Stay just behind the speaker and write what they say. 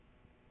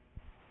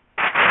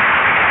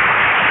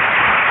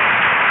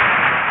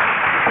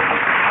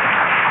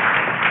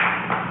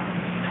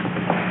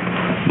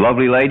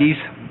Lovely ladies,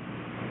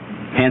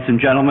 handsome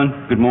gentlemen,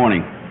 good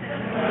morning.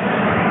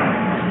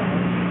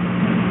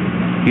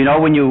 You know,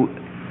 when you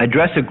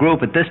address a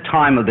group at this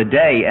time of the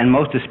day, and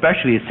most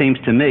especially, it seems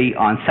to me,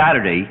 on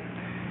Saturday,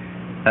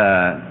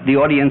 the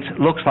audience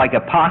looks like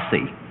a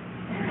posse.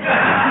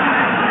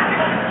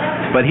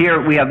 But here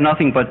we have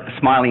nothing but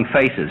smiling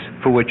faces,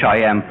 for which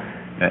I am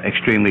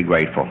extremely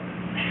grateful.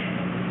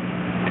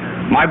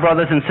 My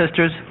brothers and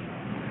sisters,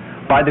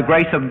 by the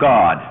grace of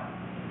God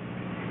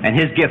and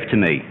His gift to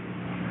me,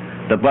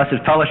 the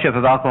Blessed Fellowship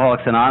of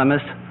Alcoholics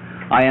Anonymous,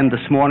 I am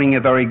this morning a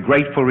very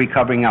grateful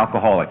recovering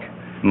alcoholic.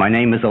 My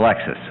name is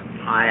Alexis.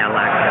 Hi,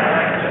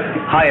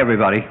 Alexis. Hi,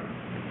 everybody.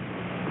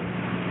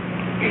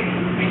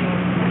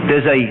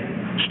 There's a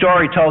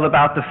story told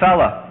about the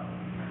fella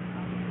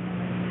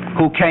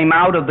who came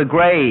out of the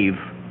grave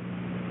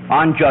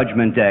on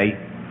Judgment Day.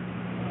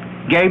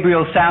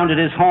 Gabriel sounded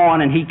his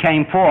horn and he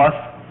came forth.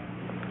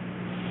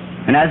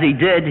 And as he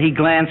did, he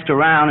glanced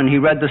around and he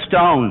read the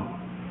stone.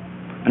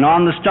 And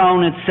on the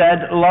stone it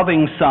said,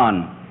 loving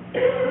son,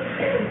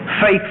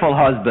 faithful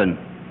husband,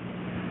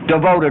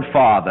 devoted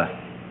father.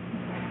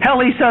 Hell,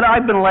 he said,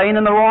 I've been laying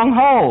in the wrong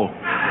hole.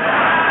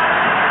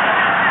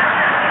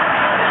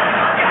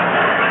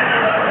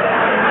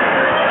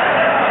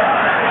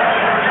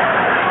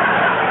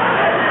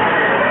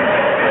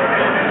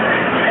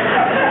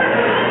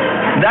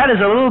 That is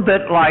a little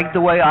bit like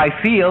the way I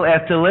feel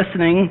after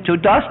listening to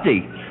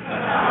Dusty.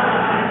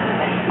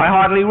 I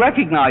hardly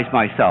recognize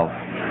myself.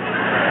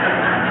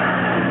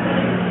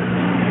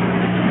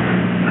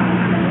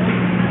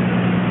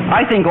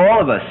 I think all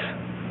of us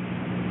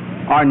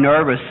are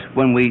nervous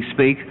when we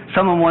speak.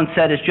 Someone once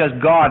said it's just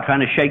God trying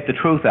to shake the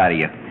truth out of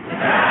you.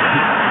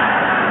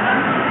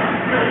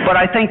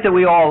 But I think that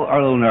we all are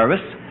a little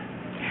nervous.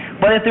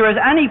 But if there is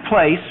any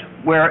place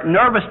where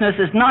nervousness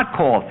is not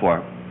called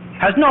for,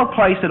 has no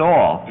place at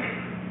all,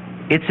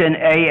 it's in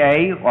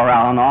AA or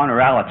Al-Anon or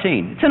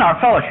Alateen. It's in our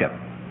fellowship.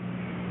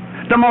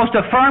 The most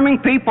affirming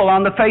people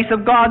on the face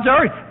of God's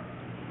earth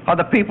are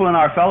the people in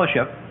our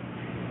fellowship.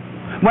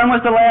 When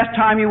was the last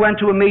time you went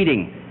to a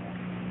meeting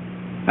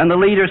and the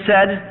leader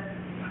said,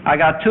 I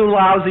got two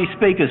lousy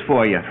speakers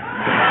for you?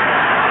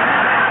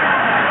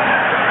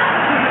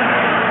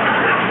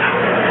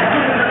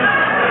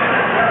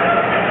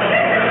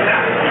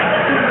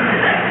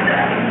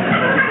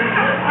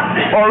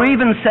 Or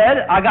even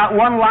said, I got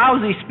one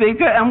lousy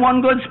speaker and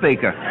one good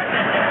speaker.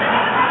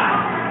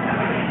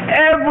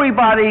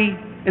 Everybody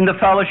in the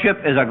fellowship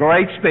is a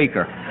great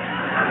speaker.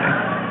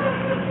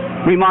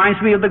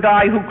 Reminds me of the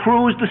guy who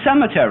cruised the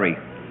cemetery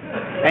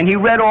and he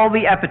read all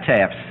the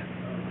epitaphs.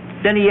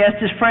 Then he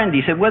asked his friend, he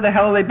said, where the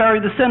hell are they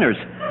buried the sinners?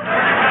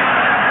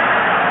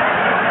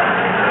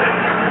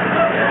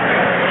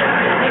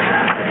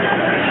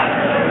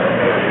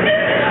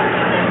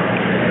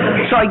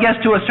 So I guess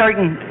to a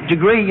certain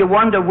degree you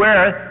wonder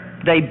where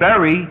they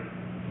bury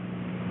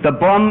the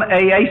bum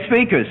AA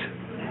speakers.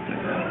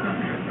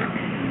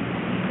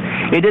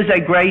 It is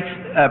a great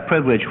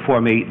privilege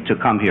for me to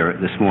come here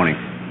this morning.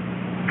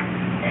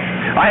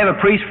 I have a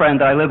priest friend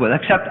that I live with,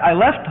 except I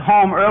left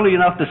home early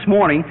enough this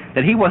morning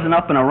that he wasn't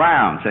up and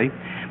around, see?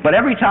 But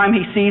every time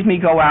he sees me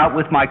go out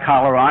with my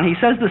collar on, he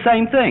says the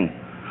same thing.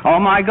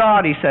 Oh my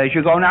God, he says,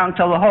 you're going out and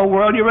tell the whole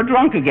world you're a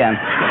drunk again.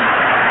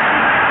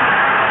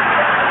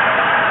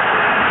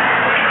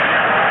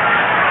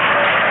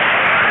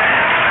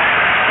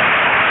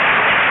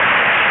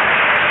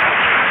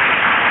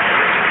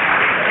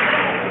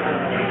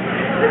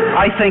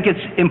 I think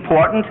it's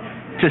important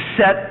to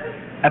set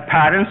a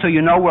pattern so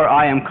you know where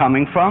I am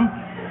coming from.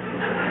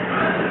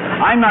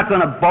 I'm not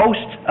going to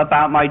boast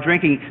about my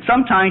drinking.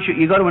 Sometimes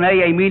you go to an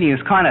AA meeting,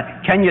 it's kind of,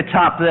 can you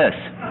top this,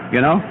 you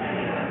know?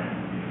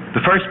 The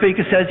first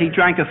speaker says he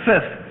drank a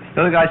fifth.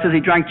 The other guy says he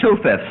drank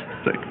 2/5.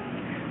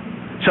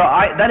 So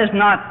that is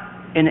not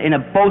in a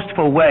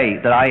boastful way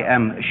that I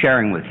am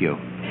sharing with you.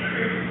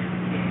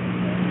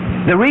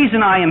 The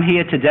reason I am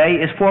here today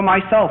is for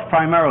myself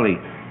primarily,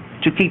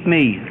 to keep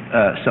me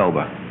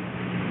sober.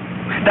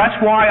 That's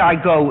why I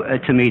go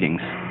to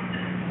meetings.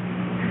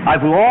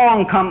 I've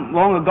long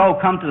ago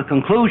come to the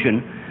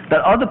conclusion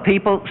that other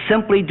people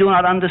simply do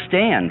not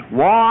understand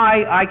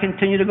why I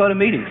continue to go to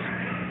meetings.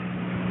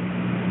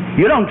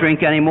 You don't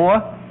drink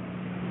anymore.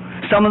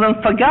 Some of them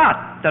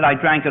forgot that I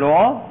drank at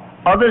all.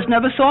 Others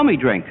never saw me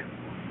drink.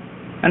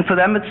 And for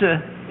them it's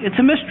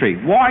a mystery.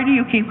 Why do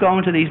you keep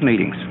going to these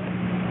meetings?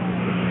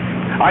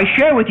 I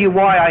share with you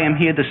why I am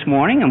here this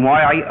morning and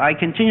why I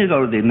continue to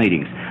go to the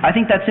meetings. I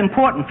think that's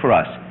important for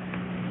us.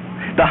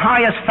 The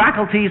highest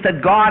faculties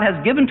that God has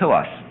given to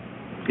us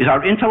is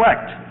our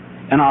intellect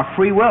and our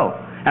free will.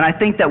 And I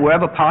think that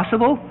wherever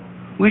possible,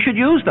 we should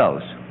use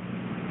those.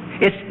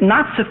 It's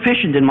not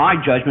sufficient in my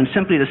judgment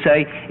simply to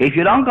say, if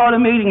you don't go to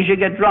meetings, you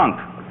get drunk.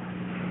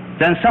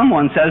 Then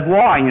someone says,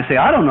 why? And you say,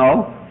 I don't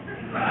know.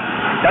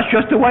 That's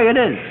just the way it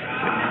is.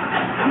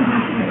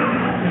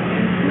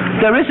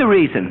 There is a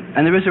reason,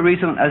 and there is a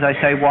reason, as I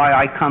say, why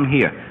I come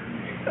here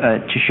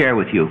to share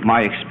with you my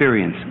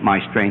experience,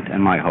 my strength,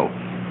 and my hope.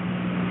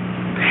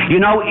 You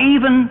know,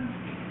 even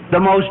the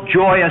most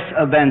joyous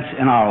events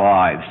in our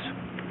lives.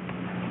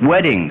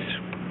 Weddings,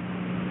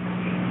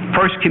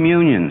 first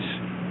communions,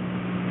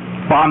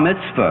 bar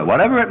mitzvah,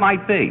 whatever it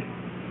might be.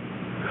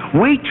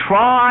 We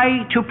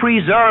try to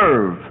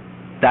preserve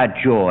that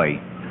joy.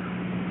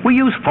 We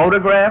use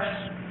photographs,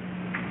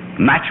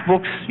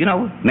 matchbooks,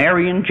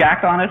 Mary and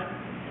Jack on it,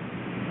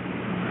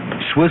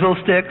 swizzle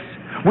sticks.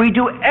 We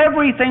do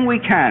everything we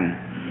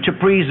can to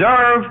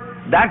preserve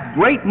that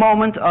great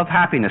moment of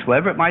happiness,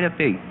 whatever it might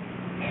be.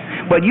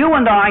 But you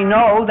and I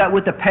know that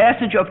with the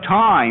passage of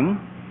time,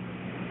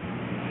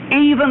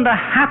 even the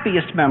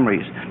happiest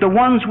memories, the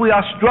ones we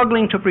are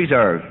struggling to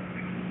preserve,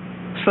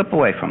 slip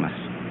away from us.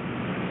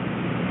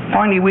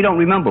 Finally, we don't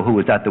remember who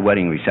was at the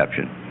wedding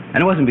reception.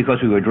 And it wasn't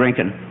because we were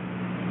drinking.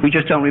 We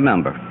just don't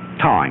remember.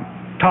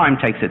 Time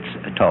takes its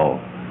toll.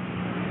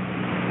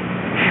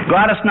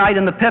 Gladys Knight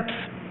and the Pips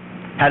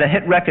had a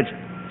hit record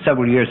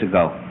several years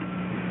ago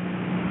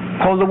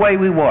called The Way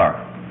We Were.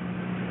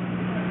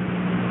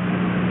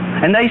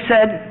 And they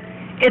said,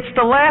 it's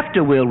the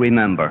laughter we'll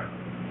remember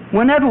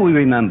whenever we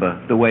remember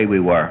the way we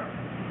were.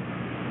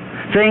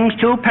 Things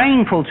too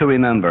painful to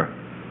remember,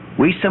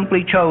 we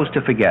simply chose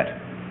to forget.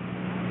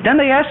 Then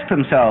they asked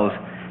themselves,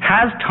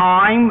 has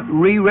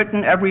time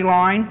rewritten every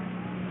line?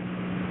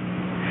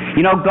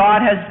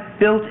 God has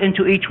built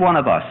into each one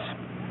of us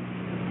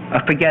a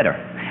forgetter.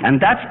 And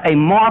that's a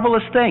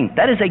marvelous thing.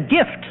 That is a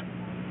gift.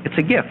 It's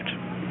a gift.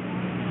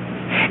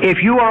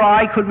 If you or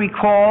I could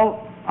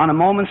recall on a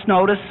moment's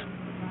notice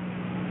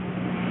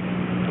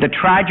the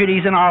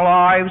tragedies in our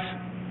lives,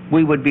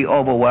 we would be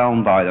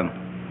overwhelmed by them.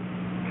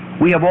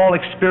 We have all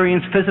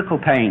experienced physical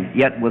pain,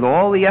 yet with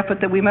all the effort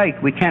that we make,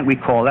 we can't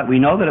recall that. We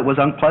know that it was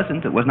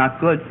unpleasant, it was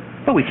not good,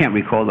 but we can't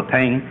recall the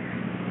pain.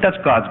 That's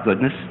God's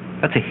goodness.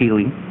 That's a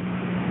healing.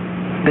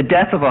 The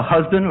death of a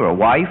husband or a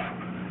wife,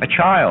 a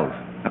child,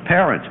 a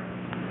parent.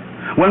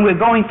 When we're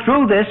going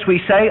through this, we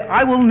say,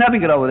 I will never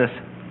get over this.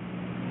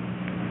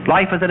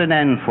 Life is at an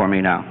end for me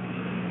now.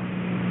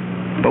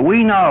 But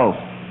we know,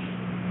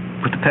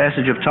 with the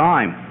passage of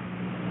time,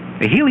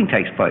 a healing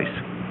takes place.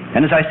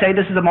 And as I say,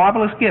 this is a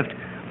marvelous gift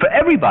for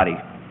everybody,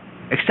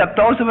 except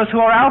those of us who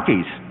are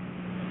alkies.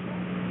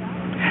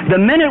 The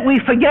minute we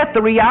forget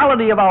the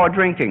reality of our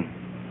drinking,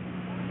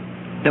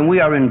 then we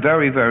are in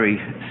very, very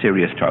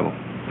serious trouble.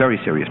 Very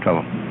serious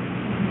trouble.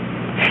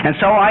 And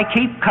so I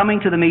keep coming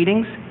to the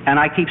meetings, and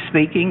I keep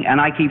speaking, and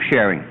I keep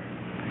sharing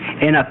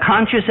in a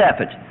conscious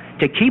effort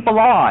to keep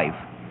alive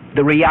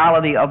the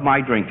reality of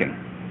my drinking.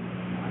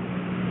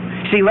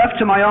 See, left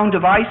to my own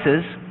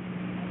devices,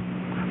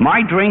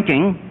 my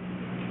drinking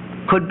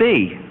could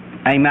be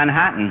a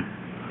Manhattan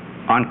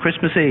on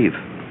Christmas Eve.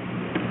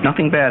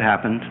 Nothing bad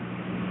happened.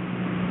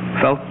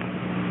 Felt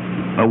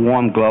a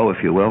warm glow,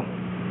 if you will,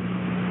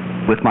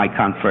 with my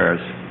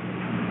confreres.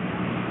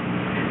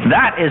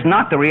 That is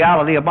not the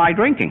reality of my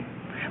drinking.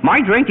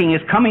 My drinking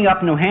is coming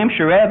up New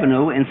Hampshire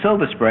Avenue in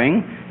Silver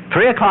Spring,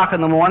 3 o'clock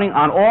in the morning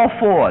on all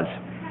fours.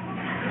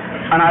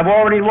 And I've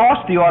already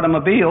lost the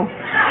automobile.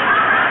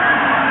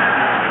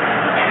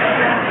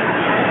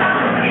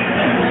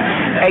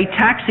 A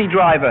taxi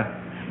driver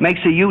makes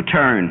a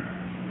U-turn,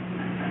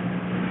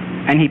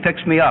 and he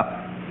picks me up.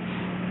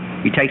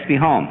 He takes me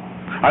home.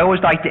 I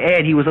always like to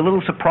add, he was a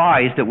little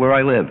surprised at where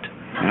I lived.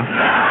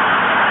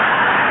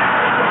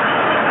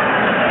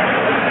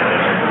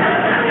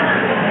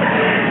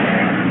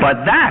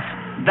 But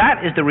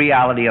that is the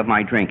reality of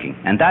my drinking,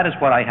 and that is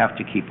what I have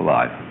to keep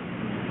alive.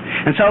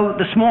 And so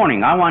this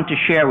morning, I want to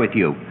share with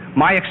you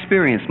my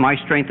experience, my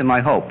strength, and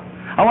my hope.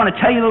 I want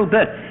to tell you a little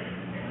bit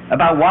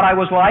about what I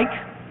was like,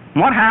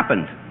 what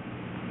happened,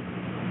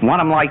 what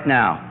I'm like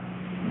now.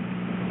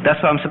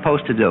 That's what I'm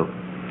supposed to do.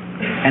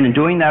 And in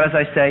doing that, as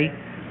I say,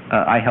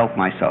 I help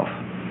myself.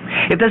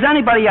 If there's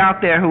anybody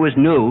out there who is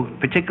new,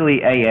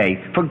 particularly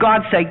AA, for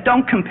God's sake,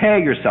 don't compare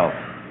yourself.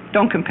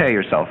 Don't compare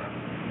yourself.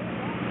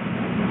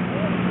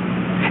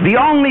 The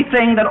only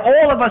thing that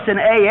all of us in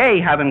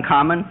AA have in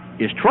common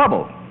is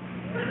trouble.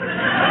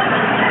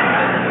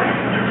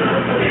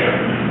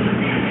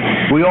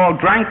 We all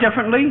drank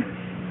differently,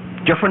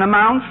 different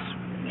amounts,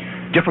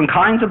 different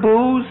kinds of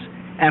booze,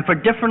 and for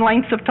different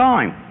lengths of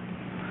time.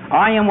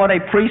 I am what a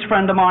priest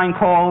friend of mine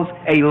calls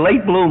a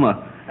late bloomer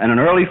and an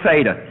early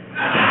fader.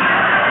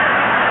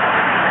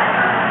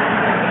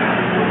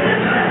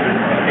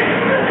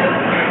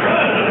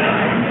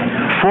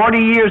 40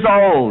 years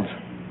old,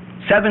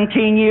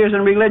 17 years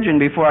in religion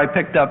before I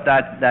picked up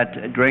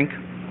that drink.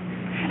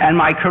 And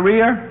my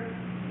career,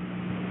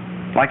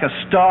 like a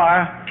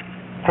star,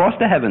 crossed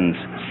the heavens.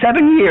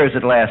 7 years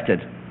it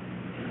lasted.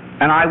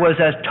 And I was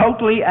as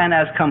totally and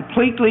as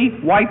completely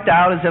wiped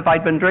out as if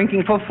I'd been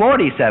drinking for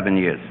 47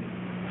 years.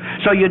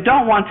 So you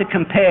don't want to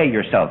compare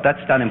yourself.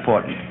 That's not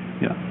important.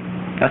 Yeah,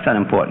 that's not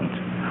important.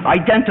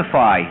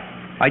 Identify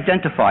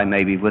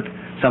maybe with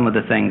some of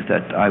the things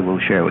that I will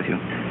share with you.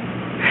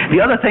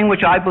 The other thing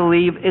which I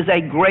believe is a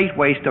great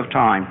waste of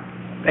time,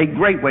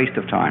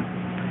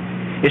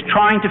 is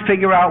trying to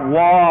figure out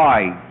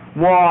why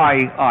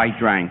I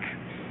drank.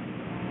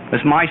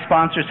 As my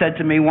sponsor said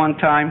to me one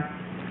time,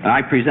 and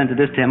I presented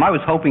this to him. I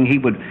was hoping he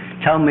would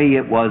tell me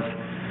it was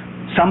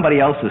somebody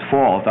else's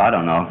fault. I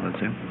don't know. Let's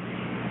see.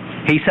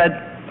 He said,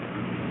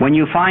 when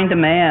you find a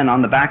man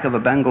on the back of a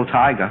Bengal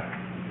tiger,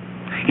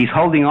 he's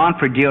holding on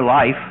for dear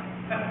life,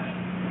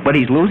 but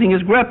he's losing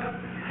his grip.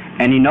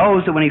 And he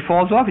knows that when he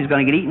falls off, he's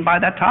going to get eaten by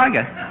that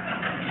tiger.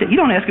 He said, you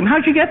don't ask him,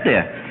 how'd you get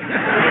there?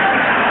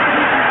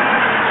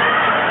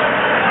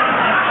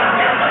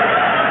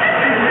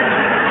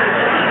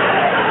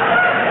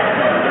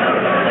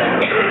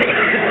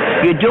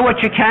 You do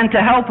what you can to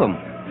help him.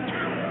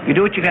 You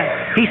do what you can.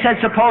 He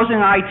said, supposing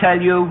I tell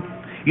you,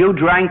 you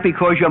drank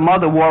because your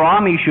mother wore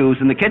army shoes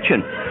in the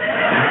kitchen.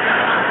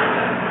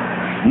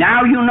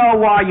 Now you know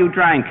why you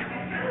drank.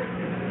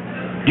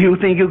 Do you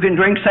think you can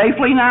drink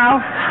safely now?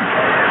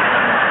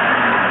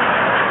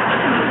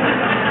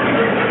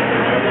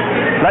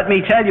 Let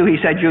me tell you, he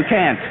said, you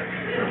can't.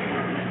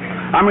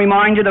 I'm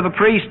reminded of a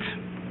priest,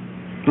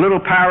 little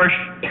parish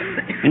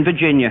in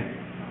Virginia.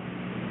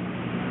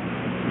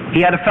 He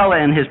had a fella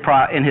in his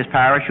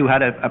parish who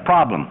had a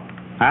problem,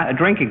 a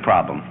drinking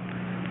problem.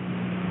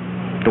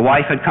 The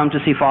wife had come to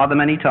see Father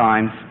many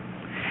times,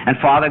 and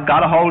Father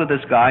got a hold of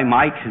this guy,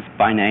 Mike is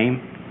by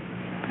name,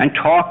 and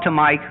talked to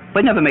Mike,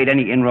 but never made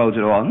any inroads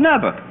at all.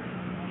 Never.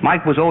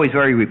 Mike was always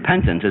very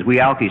repentant, as we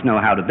Alkies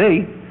know how to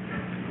be,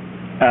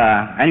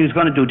 and he was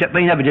going to do, but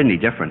he never did any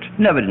different.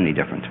 Never did any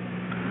different.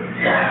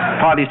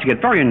 Father used to get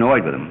very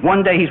annoyed with him.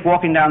 One day he's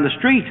walking down the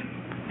street,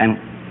 and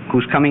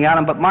who's coming at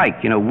him but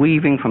Mike,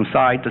 weaving from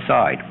side to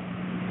side.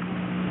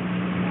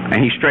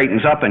 And he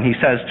straightens up and he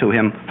says to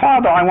him,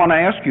 Father, I want to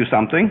ask you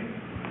something.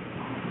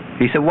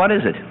 He said, what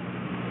is it?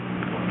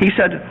 He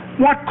said,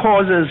 what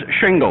causes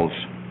shingles?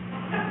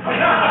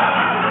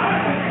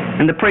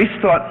 And the priest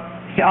thought,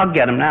 yeah, I'll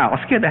get him now.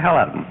 I'll scare the hell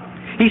out of him.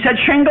 He said,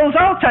 shingles?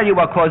 I'll tell you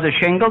what causes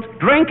shingles.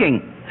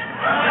 Drinking.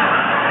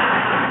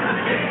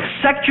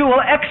 Sexual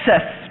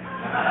excess.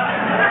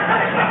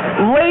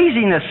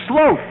 Laziness,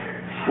 sloth.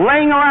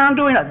 Laying around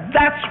doing it.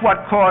 That's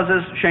what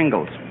causes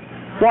shingles.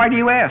 Why do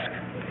you ask?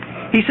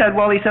 He said,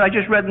 I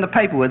just read in the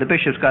paper where the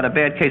bishop's got a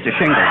bad case of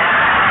shingles.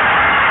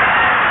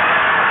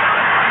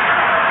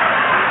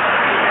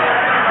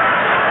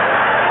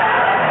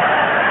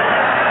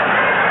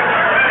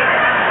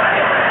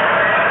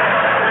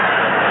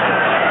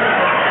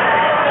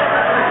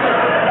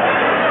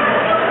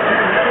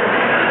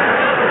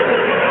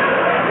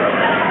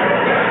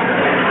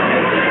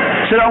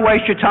 So don't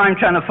waste your time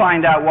trying to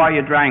find out why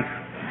you drank.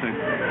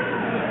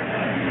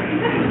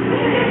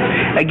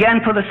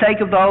 Again, for the sake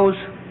of those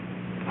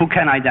who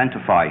can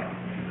identify,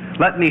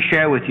 let me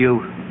share with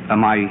you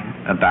my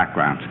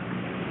background.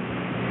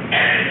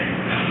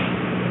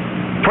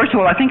 First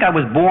of all, I think I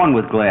was born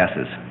with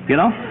glasses,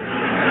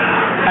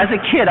 As a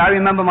kid, I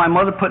remember my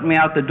mother putting me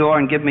out the door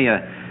and give me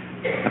a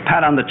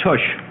pat on the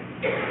tush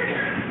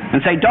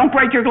and say, don't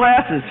break your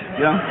glasses,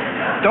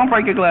 Don't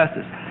break your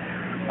glasses.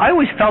 I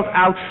always felt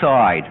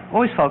outside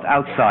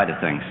of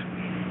things.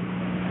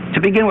 To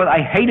begin with,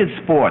 I hated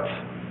sports.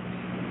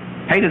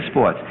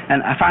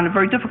 And I found it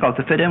very difficult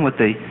to fit in with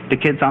the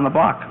kids on the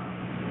block.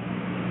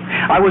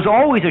 I was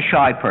always a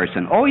shy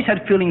person, always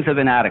had feelings of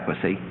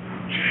inadequacy,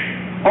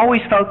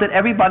 always felt that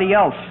everybody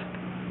else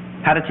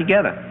had it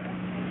together.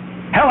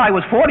 Hell, I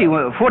was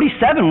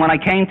 47 when I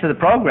came to the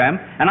program,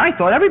 and I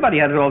thought everybody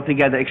had it all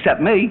together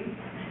except me,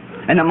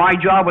 and that my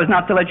job was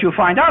not to let you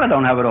find out I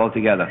don't have it all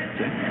together.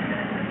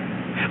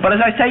 But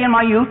as I say, in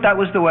my youth, that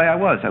was the way I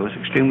was. I was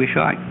extremely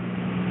shy.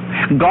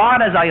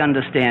 God, as I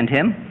understand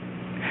him,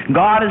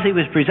 God as he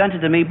was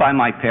presented to me by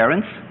my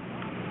parents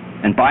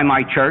and by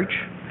my church,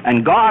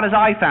 and God as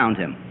I found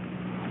him,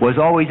 was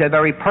always a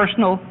very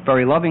personal,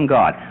 very loving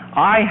God.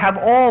 I have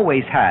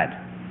always had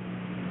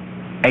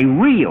a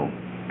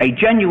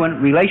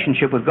genuine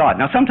relationship with God.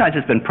 Now, sometimes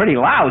it's been pretty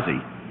lousy,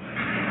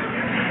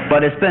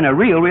 but it's been a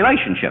real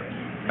relationship.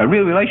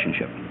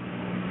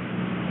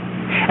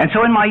 And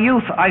so in my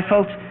youth, I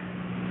felt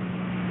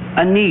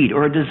a need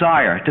or a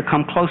desire to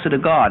come closer to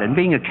God. And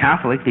being a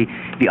Catholic,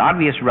 the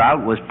obvious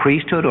route was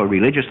priesthood or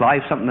religious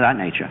life, something of that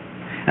nature.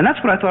 And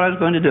that's what I thought I was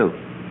going to do.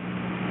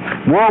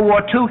 World War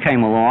II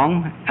came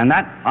along, and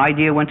that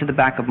idea went to the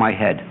back of my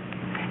head.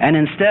 And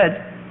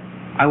instead,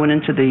 I went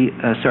into the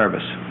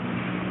service.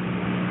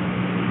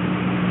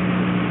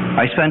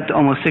 I spent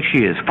almost 6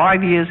 years,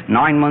 5 years,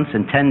 9 months,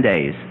 and 10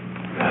 days.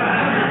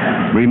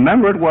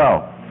 Remember it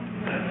well,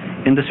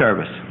 in the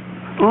service.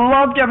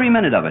 Loved every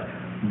minute of it.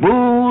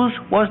 Booze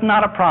was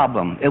not a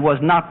problem. It was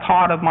not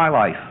part of my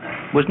life.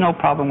 It was no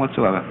problem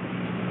whatsoever.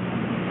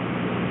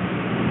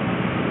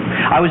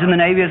 I was in the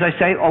Navy, as I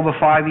say, over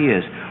 5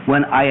 years,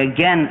 when I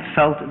again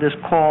felt this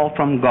call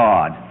from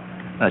God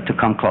to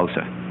come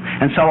closer.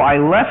 And so I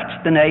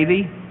left the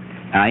Navy,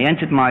 and I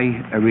entered my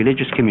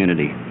religious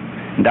community.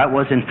 And that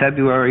was in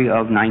February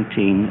of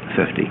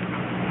 1950.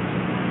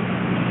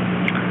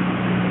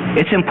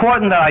 It's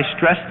important that I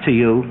stress to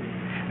you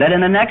that in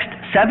the next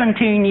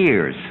 17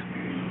 years,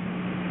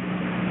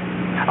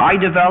 I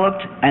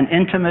developed an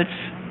intimate,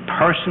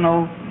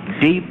 personal,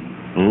 deep,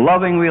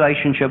 loving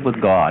relationship with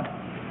God.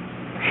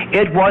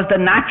 It was the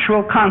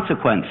natural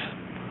consequence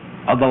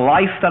of the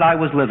life that I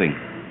was living.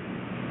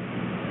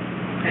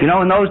 You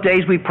know, in those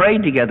days we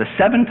prayed together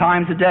 7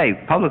 times a day,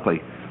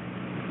 publicly,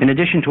 in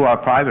addition to our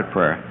private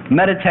prayer.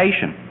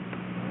 Meditation,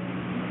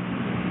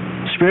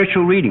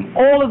 spiritual reading,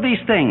 all of these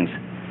things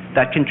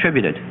that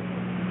contributed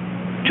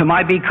to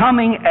my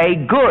becoming a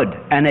good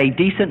and a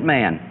decent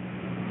man.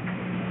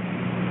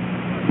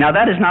 Now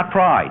that is not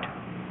pride.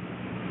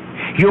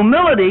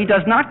 Humility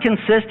does not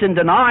consist in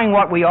denying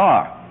what we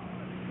are,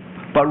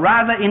 but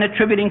rather in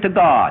attributing to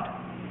God,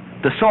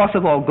 the source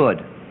of all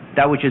good,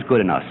 that which is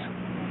good in us.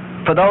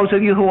 For those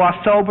of you who are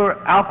sober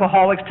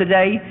alcoholics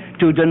today,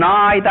 to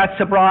deny that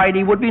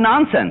sobriety would be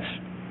nonsense.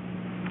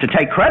 To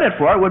take credit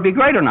for it would be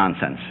greater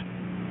nonsense.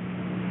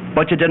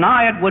 But to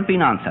deny it would be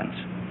nonsense.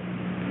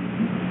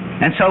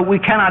 And so we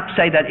cannot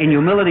say that in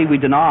humility we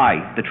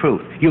deny the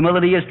truth.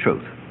 Humility is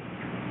truth.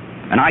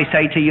 And I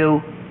say to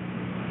you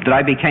that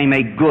I became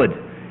a good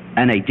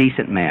and a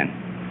decent man,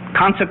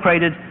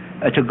 consecrated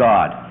to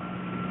God.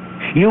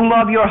 You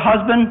love your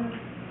husband,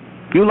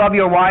 you love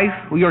your wife,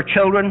 your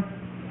children.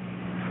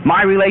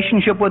 My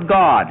relationship with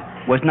God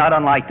was not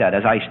unlike that.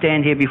 As I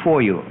stand here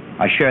before you,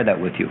 I share that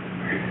with you.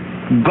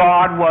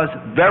 God was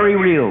very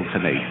real to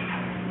me.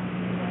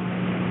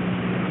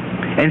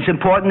 And it's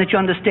important that you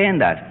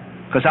understand that,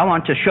 because I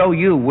want to show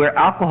you where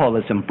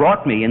alcoholism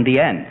brought me in the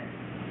end.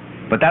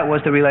 But that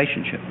was the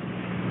relationship.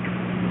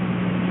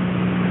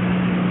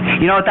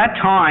 You know, at that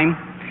time,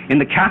 in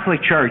the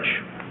Catholic Church,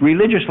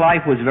 religious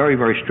life was very,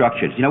 very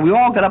structured. You know, we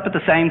all got up at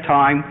the same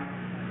time.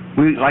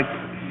 We, like,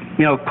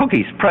 you know,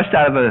 cookies pressed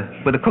out of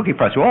with a cookie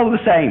press. We're all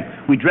the same.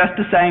 We dressed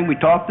the same. We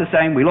talked the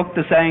same. We looked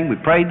the same. We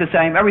prayed the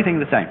same. Everything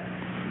the same.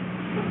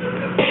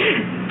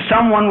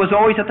 Someone was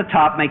always at the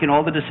top making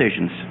all the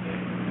decisions.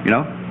 You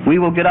know, we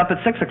will get up at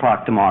 6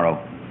 o'clock tomorrow.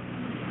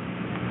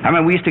 I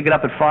remember we used to get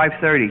up at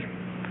 5:30,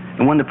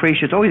 and when the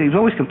priest he was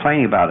always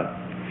complaining about it.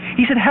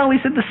 He said, "Hell," he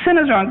said, "the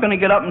sinners aren't going to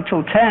get up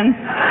until 10."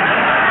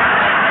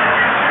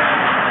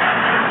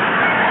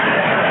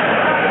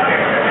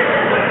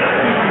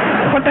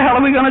 What the hell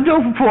are we going to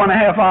do for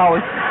 4.5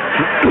 hours?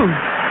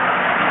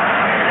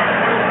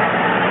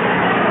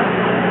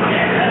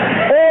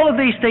 All of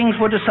these things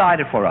were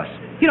decided for us.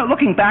 You know,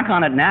 looking back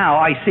on it now,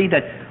 I see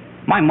that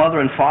my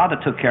mother and father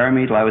took care of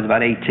me till I was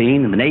about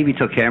 18, and the Navy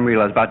took care of me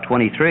till I was about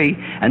 23,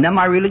 and then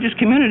my religious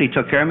community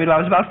took care of me till I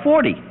was about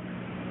 40,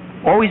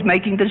 always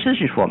making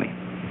decisions for me.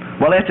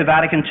 Well, after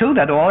Vatican II,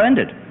 that all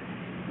ended.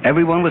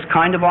 Everyone was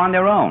kind of on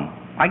their own.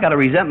 I got a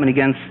resentment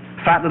against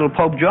fat little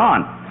Pope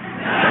John.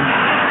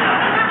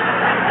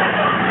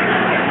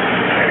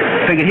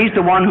 Figured he's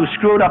the one who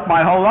screwed up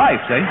my whole life,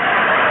 see?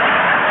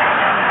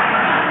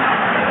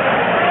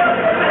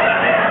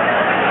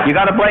 You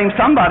got to blame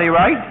somebody,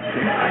 right?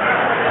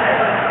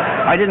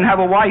 I didn't have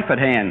a wife at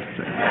hand.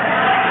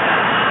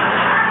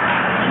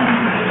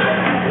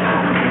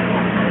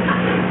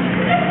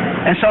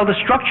 And so the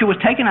structure was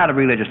taken out of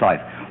religious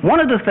life. One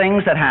of the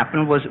things that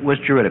happened was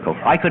juridical.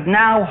 I could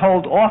now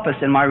hold office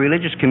in my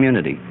religious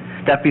community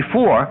that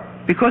before,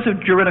 because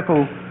of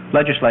juridical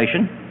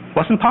legislation,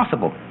 wasn't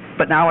possible.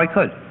 But now I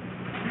could.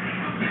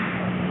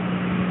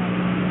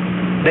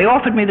 They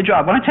offered me the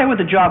job. When I tell you what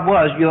the job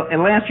was,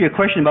 it'll answer your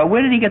question about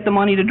where did he get the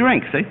money to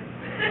drink, see?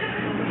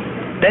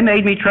 They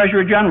made me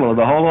Treasurer General of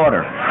the whole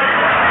order.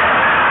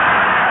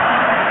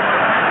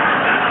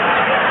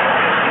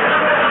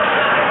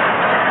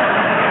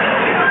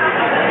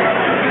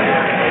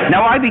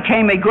 Now, I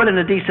became a good and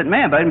a decent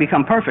man, but I didn't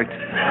become perfect.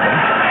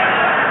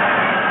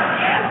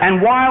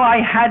 And while I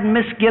had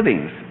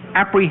misgivings,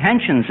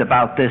 apprehensions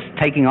about this,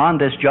 taking on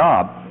this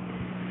job,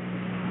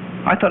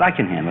 I thought, I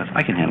can handle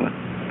it.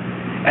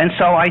 And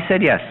so I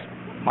said, yes,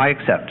 I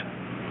accept.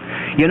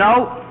 You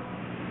know,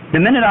 the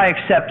minute I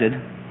accepted,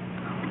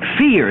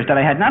 fears that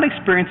I had not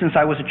experienced since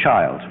I was a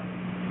child,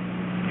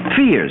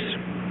 fears,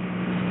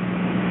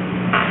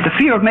 the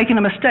fear of making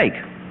a mistake,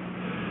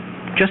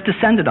 just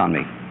descended on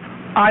me.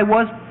 I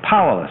was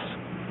powerless.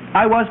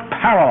 I was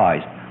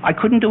paralyzed. I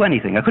couldn't do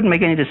anything. I couldn't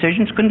make any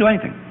decisions, couldn't do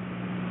anything.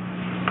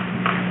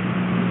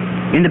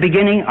 In the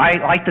beginning, I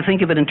like to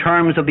think of it in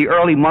terms of the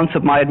early months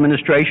of my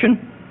administration.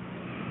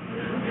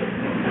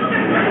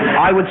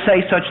 I would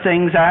say such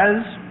things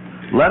as,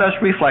 let us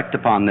reflect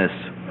upon this.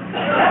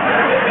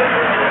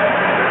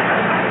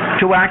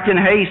 To act in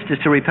haste is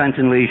to repent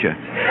in leisure.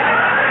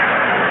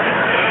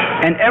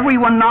 And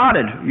everyone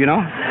nodded, you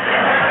know.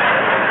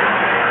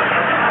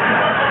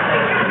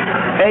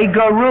 A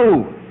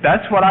guru.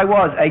 That's what I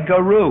was, a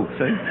guru,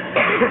 see?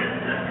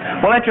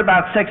 Well, after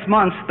about 6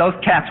 months, those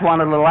cats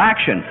wanted a little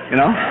action, you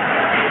know.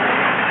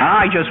 And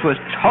I just was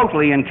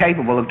totally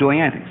incapable of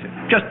doing anything, see?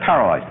 Just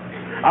paralyzed.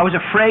 I was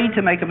afraid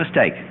to make a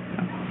mistake.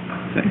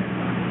 See?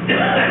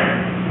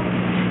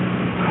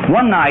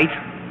 One night,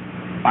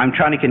 I'm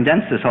trying to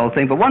condense this whole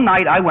thing, but one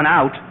night I went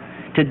out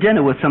to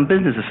dinner with some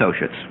business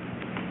associates.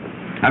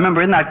 I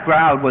remember in that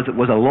crowd was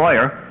a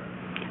lawyer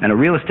and a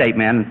real estate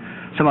man, and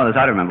some others,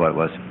 I don't remember what it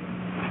was.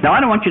 Now, I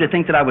don't want you to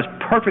think that I was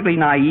perfectly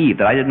naive,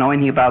 that I didn't know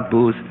anything about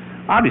booze.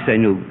 Obviously, I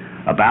knew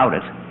about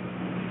it.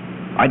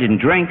 I didn't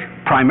drink,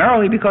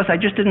 primarily because I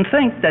just didn't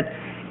think that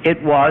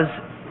it was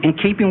in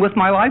keeping with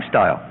my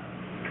lifestyle.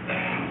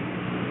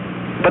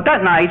 But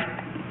that night,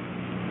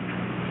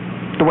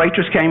 the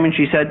waitress came and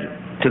she said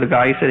to the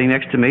guy sitting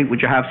next to me,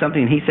 "Would you have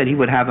something?" And he said he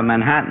would have a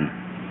Manhattan.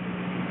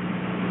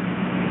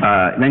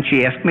 Then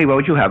she asked me, "What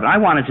would you have?" And I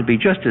wanted to be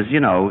just as,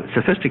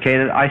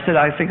 sophisticated. I said,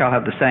 "I think I'll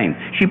have the same."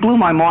 She blew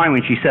my mind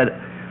when she said,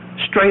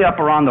 "Straight up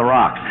or on the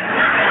rocks?"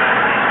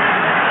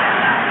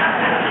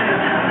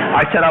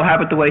 I said, "I'll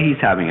have it the way he's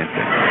having it."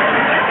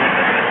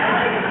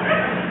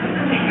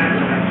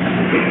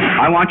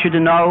 I want you to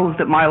know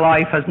that my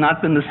life has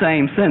not been the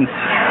same since.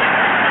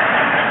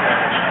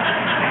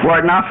 Were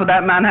it not for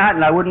that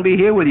Manhattan, I wouldn't be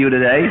here with you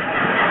today.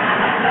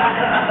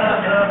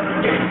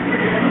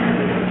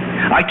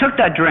 I took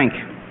that drink,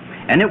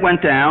 and it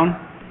went down,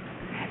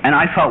 and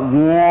I felt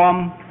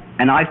warm,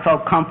 and I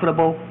felt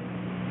comfortable,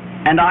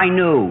 and I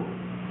knew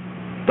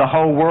the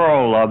whole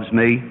world loves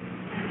me,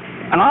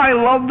 and I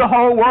love the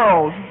whole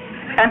world,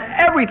 and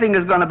everything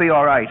is going to be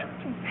all right.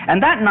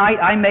 And that night,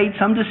 I made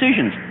some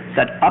decisions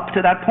that up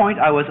to that point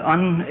I was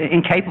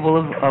incapable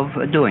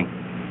of doing.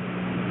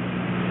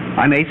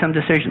 I made some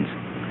decisions.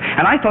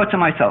 And I thought to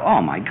myself,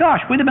 oh my gosh,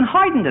 we'd have been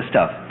hiding this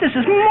stuff. This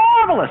is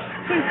marvelous.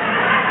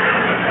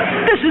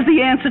 This is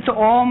the answer to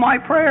all my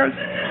prayers.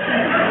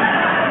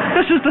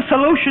 This is the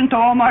solution to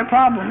all my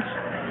problems.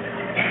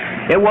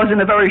 It was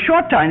in a very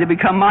short time to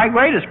become my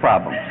greatest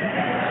problem.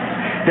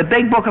 The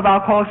big book of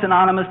Alcoholics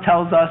Anonymous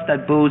tells us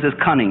that booze is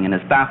cunning and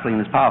it's baffling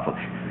and it's powerful.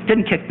 It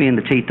didn't kick me in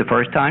the teeth the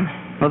first time,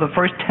 nor the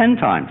first 10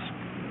 times.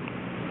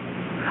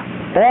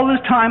 All this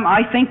time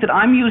I think that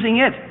I'm using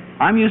it.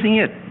 I'm using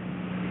it.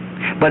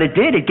 But it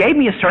did. It gave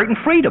me a certain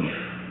freedom.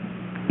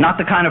 Not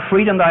the kind of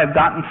freedom that I've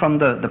gotten from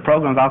the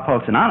program of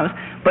Alcoholics Anonymous,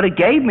 but it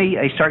gave me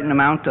a certain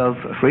amount of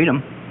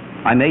freedom.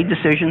 I made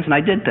decisions and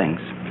I did things.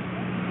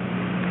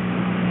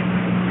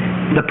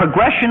 The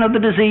progression of the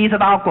disease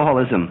of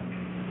alcoholism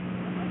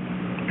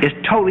is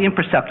totally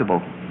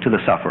imperceptible to the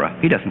sufferer.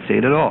 He doesn't see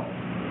it at all.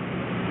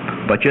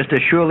 But just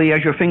as surely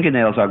as your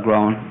fingernails are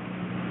grown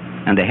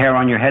and the hair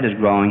on your head is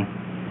growing,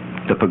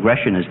 the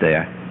progression is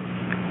there.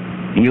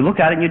 And you look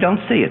at it and you don't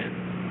see it.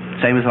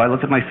 Same as if I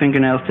look at my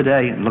fingernails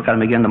today and look at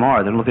them again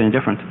tomorrow, they're looking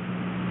different.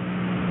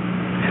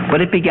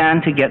 But it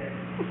began to get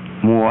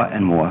more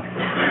and more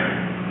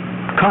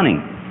cunning.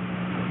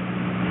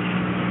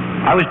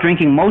 I was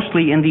drinking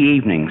mostly in the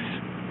evenings.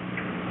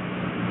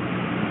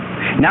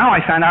 Now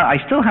I found out I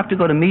still have to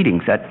go to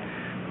meetings at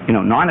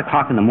 9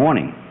 o'clock in the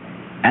morning.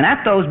 And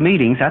at those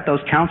meetings, at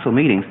those council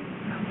meetings,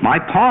 my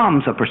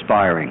palms are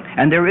perspiring.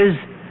 And there is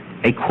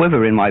a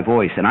quiver in my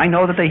voice. And I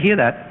know that they hear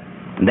that.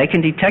 And they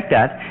can detect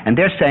that. And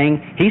they're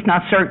saying, he's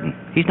not certain.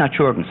 He's not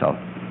sure of himself.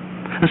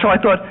 And so I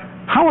thought,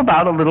 how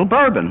about a little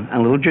bourbon and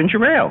a little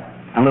ginger ale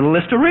and a little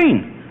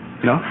Listerine?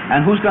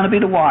 And who's going to be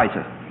the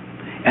wiser?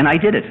 And I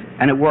did it.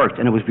 And it worked.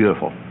 And it was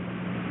beautiful.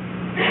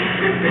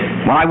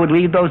 When I would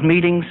leave those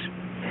meetings,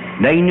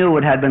 they knew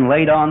it had been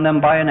laid on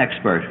them by an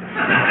expert.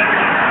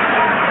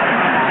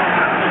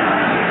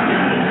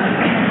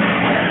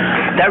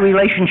 That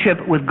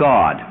relationship with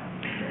God,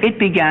 it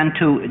began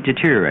to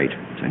deteriorate.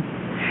 See?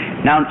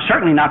 Now,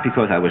 certainly not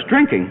because I was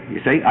drinking,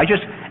 you see. I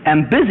just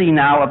am busy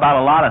now about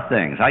a lot of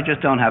things. I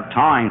just don't have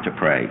time to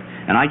pray,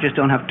 and I just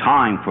don't have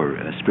time for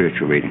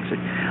spiritual reading. See?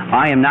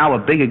 I am now a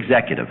big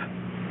executive,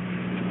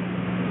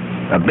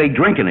 a big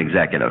drinking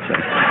executive.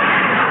 See?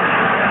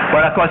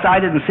 But of course, I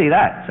didn't see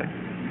that. See?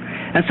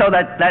 And so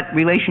that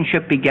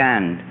relationship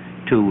began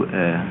to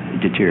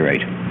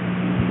deteriorate.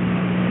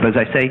 But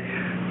as I say,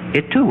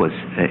 it too was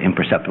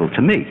imperceptible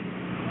to me.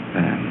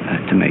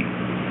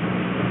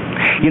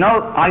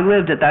 I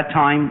lived at that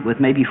time with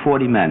maybe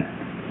 40 men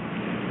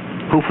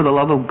who, for the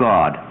love of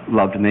God,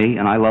 loved me,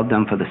 and I loved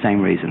them for the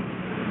same reason.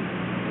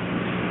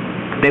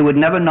 They would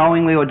never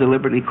knowingly or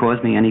deliberately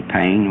cause me any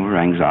pain or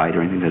anxiety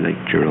or anything of that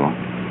nature at all.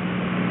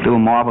 They were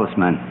marvelous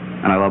men,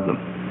 and I loved them.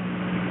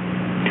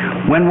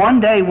 When one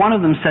day one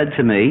of them said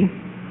to me,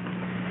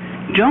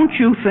 "Don't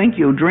you think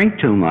you drink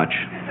too much?"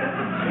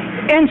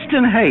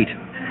 Instant hate.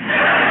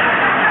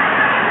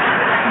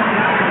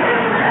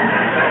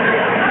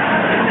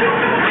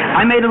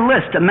 I made a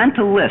list, a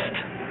mental list,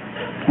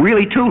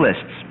 really 2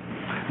 lists.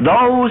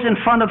 Those in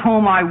front of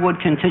whom I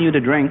would continue to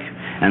drink,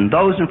 and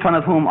those in front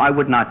of whom I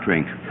would not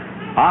drink.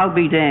 I'll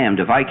be damned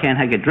if I can't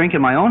have a drink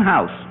in my own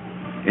house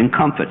in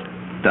comfort.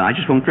 Then I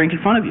just won't drink in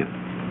front of you.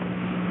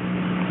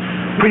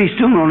 Pretty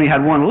soon we only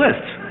had 1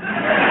 list.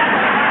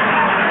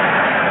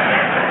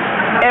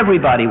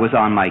 Everybody was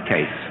on my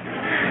case.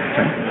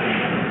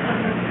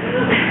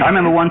 I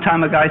remember one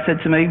time a guy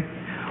said to me,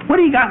 "What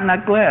do you got in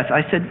that glass?"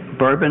 I said,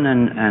 "Bourbon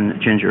and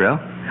ginger ale."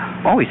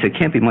 "Oh," he said,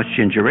 "can't be much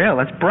ginger ale.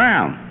 That's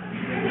brown."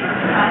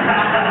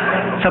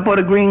 So I bought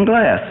a green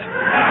glass.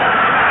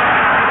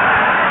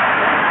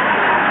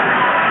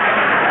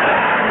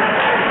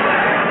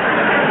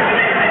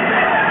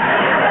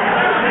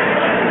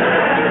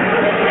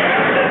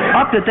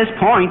 Up at this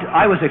point,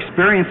 I was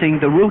experiencing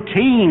the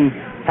routine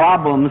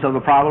problems of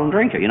a problem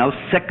drinker.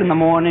 Sick in the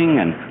morning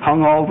and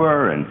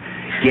hungover and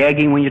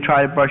gagging when you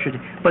try to brush your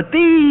teeth. But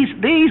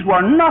these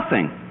were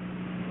nothing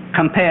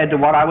compared to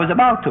what I was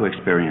about to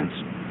experience.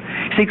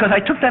 See, because I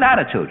took that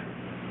attitude.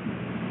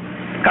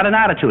 Got an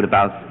attitude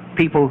about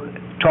people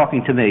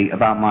talking to me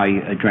about my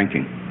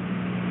drinking.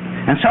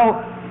 And so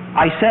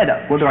I said,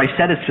 whether I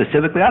said it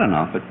specifically, I don't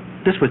know, but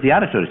this was the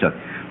attitude I took.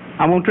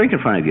 I won't drink in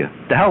front of you.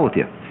 To hell with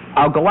you.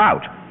 I'll go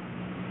out.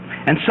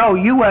 And so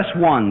US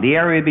 1, the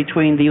area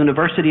between the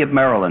University of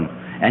Maryland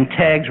and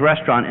Tagg's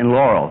Restaurant in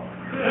Laurel,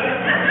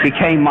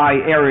 became my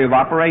area of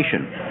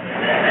operation.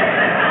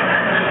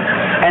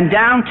 And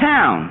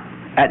downtown,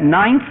 at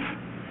 9th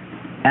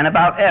and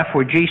about F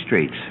were G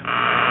Streets.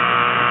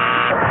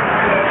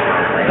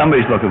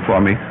 Somebody's looking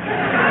for me.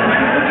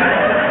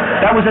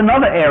 That was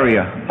another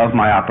area of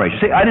my operation.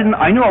 See, I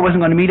knew I wasn't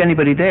going to meet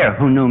anybody there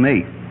who knew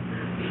me.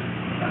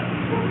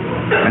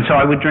 And so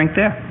I would drink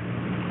there.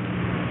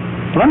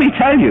 Let me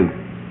tell you,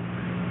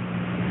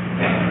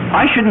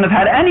 I shouldn't have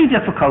had any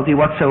difficulty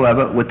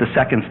whatsoever with the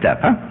second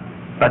step,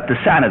 but the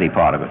sanity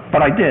part of it.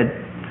 But I did.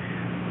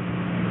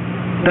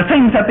 The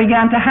things that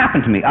began to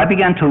happen to me, I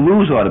began to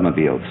lose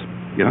automobiles,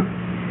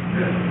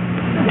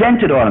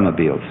 dented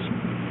automobiles.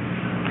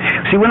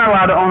 See, we're not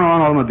allowed to own our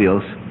own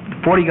automobiles.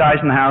 40 guys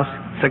in the house,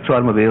 6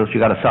 automobiles, you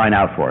got to sign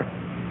out for it.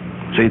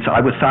 So I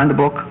would sign the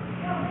book,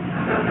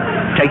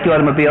 take the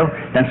automobile,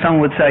 then someone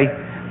would say,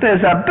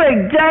 "There's a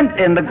big dent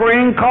in the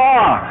green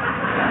car."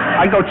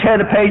 I'd go tear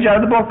the page out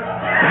of the book.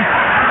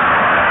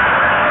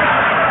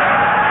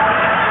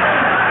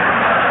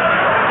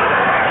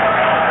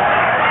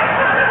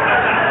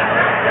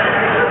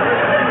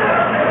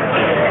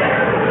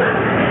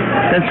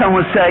 Then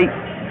someone would say,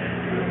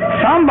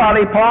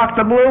 "Somebody parked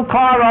a blue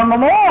car on the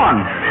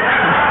lawn."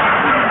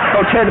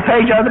 Go tear the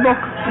page out of the book.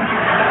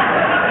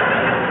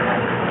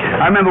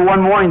 I remember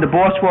one morning the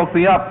boss woke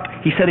me up.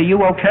 He said, "Are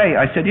you okay?"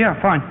 I said, "Yeah,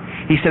 fine."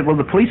 He said, "Well,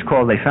 the police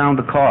called. They found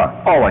the car."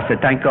 Oh, I said,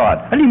 "Thank God."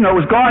 I didn't even know it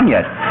was gone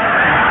yet.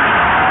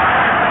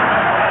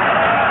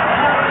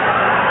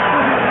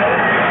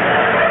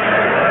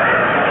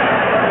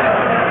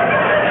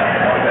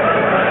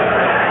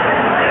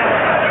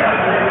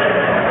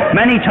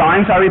 Many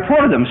times I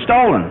reported them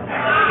stolen.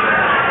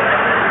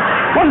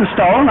 It wasn't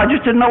stolen, I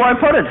just didn't know where I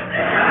put it.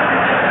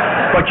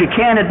 But you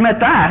can't admit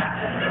that.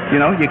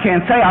 You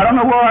can't say, "I don't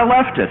know where I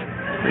left it."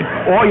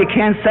 Or you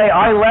can't say,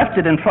 "I left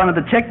it in front of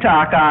the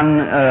Tic-Tac on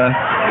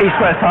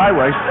East-West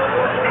Highway."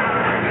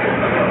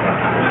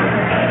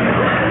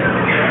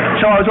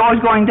 So I was always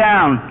going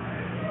down,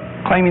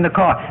 claiming the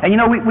car. And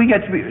we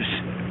get to be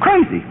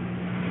crazy.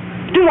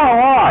 Didn't want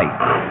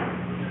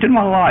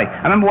to lie.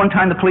 I remember one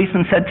time the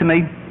policeman said to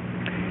me,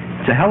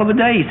 "It's a hell of a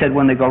day," he said,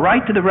 "when they go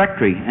right to the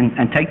rectory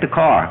and take the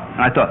car."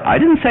 And I thought, I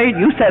didn't say it,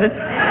 you said it.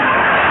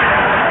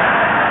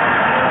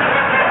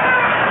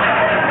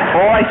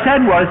 All I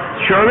said was,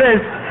 "Sure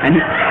is."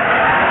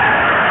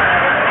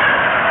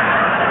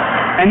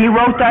 And he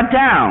wrote that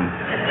down.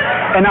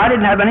 And I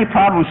didn't have any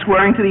problem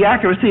swearing to the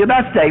accuracy of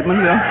that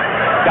statement.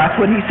 That's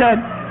what he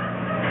said.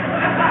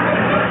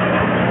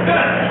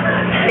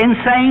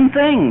 Insane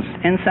things.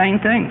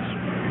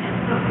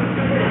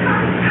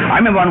 I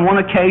remember on one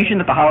occasion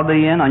at the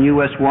Holiday Inn on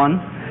US 1,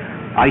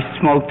 I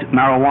smoked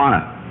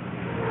marijuana.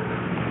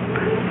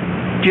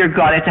 Dear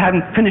God, after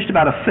having finished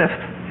about a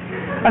fifth,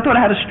 I thought I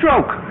had a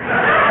stroke.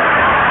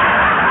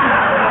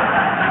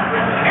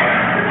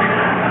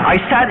 I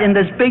sat in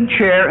this big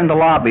chair in the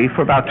lobby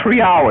for about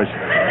 3 hours.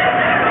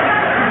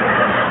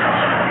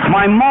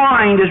 My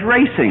mind is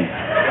racing.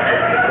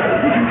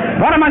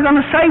 What am I going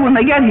to say when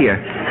they get here?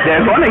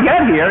 They're going to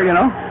get here,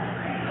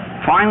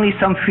 Finally,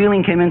 some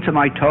feeling came into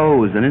my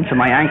toes and into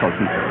my ankles.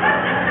 And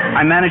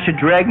I managed to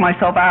drag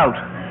myself out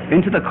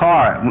into the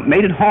car,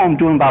 made it home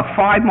doing about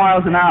 5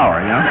 miles an hour,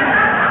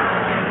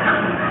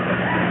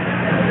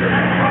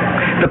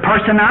 The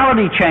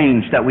personality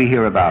change that we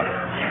hear about.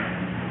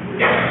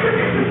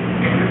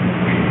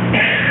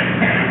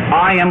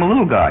 I am a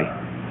little guy,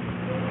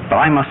 but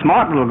I'm a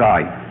smart little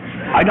guy.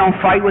 I don't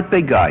fight with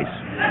big guys.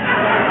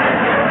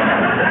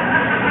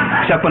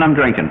 Except when I'm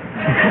drinking.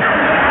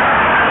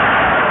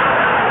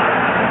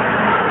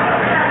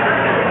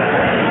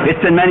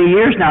 It's been many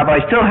years now, but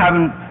I still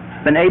haven't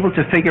been able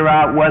to figure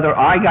out whether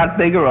I got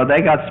bigger or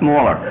they got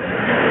smaller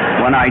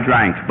when I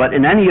drank. But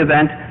in any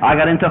event, I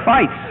got into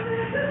fights.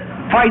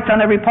 Fights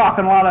on every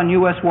parking lot on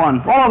US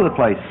 1, all over the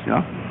place,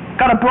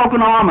 Got a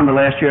broken arm in the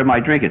last year of my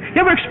drinking.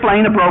 You ever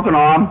explain a broken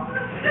arm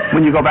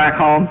when you go back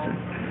home?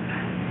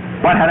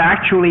 What had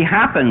actually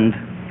happened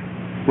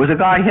was a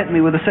guy hit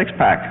me with a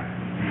six-pack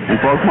and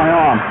broke my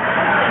arm.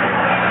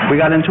 We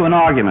got into an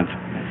argument.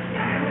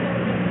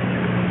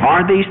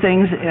 Aren't these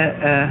things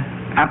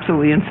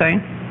absolutely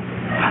insane?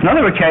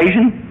 Another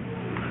occasion,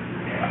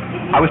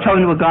 I was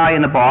talking to a guy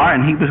in a bar,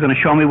 and he was going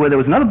to show me where there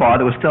was another bar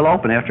that was still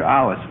open after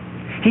hours.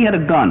 He had a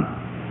gun.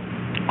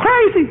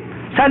 Crazy.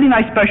 Saturday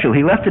night special.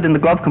 He left it in the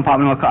glove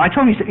compartment of my car. I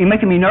told him, "You're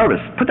making me nervous.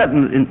 Put that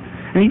in,"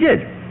 and he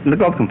did, in the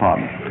glove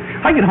compartment.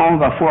 I get home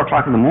about 4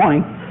 o'clock in the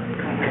morning,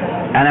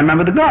 and I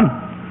remember the gun.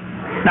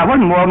 Now, what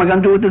more am I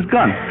going to do with this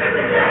gun?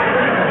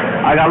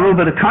 I got a little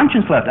bit of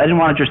conscience left. I didn't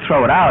want to just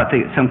throw it out. I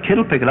think some kid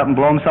will pick it up and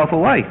blow himself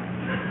away.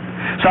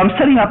 So I'm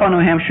sitting up on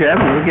New Hampshire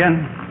Avenue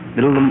again,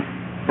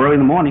 early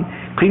in the morning.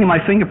 cleaning my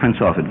fingerprints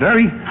off it.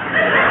 Very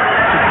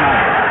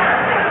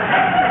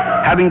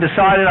Having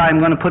decided, I'm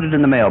going to put it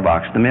in the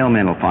mailbox. The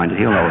mailman will find it.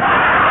 He'll know it.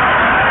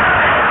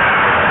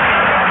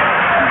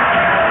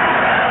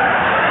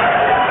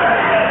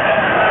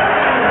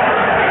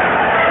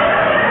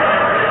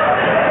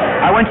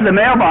 I went to the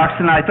mailbox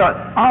and I thought,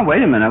 oh,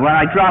 wait a minute. When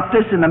I drop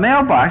this in the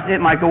mailbox,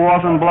 it might go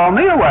off and blow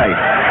me away.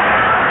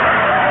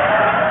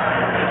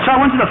 So I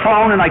went to the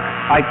phone and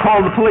I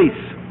called the police.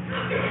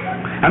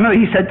 I remember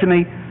he said to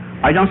me,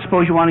 I don't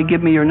suppose you want to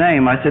give me your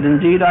name. I said,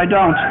 indeed I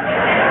don't.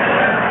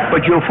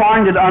 But you'll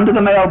find it under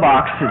the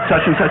mailbox at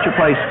such and such a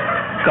place.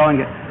 Go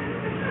and get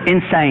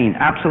insane,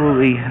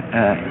 absolutely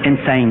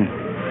insane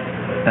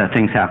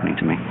things happening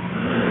to me.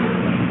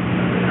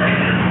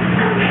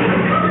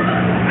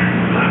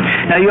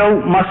 Now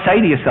you must say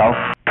to yourself,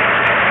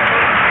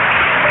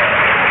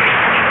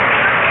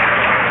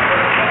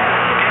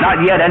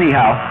 not yet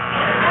anyhow.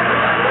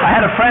 I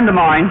had a friend of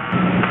mine,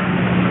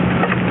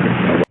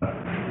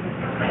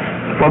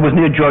 what was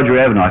near Georgia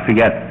Avenue, I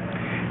forget.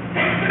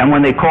 And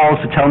when they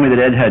called to tell me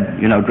that Ed had,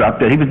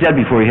 dropped dead, he was dead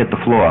before he hit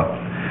the floor.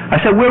 I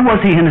said, where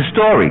was he in his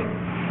story?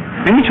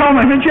 And he told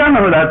me, I said, yeah, I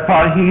remember that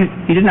part.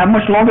 He didn't have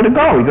much longer to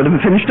go. He could have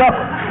been finished up.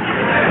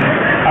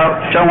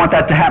 I don't want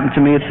that to happen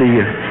to me at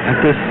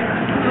this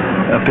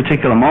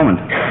particular moment.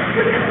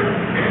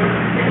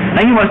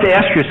 Now you must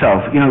ask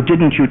yourself,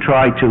 didn't you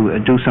try to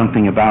do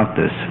something about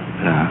this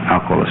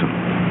alcoholism?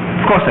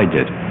 Of course I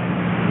did.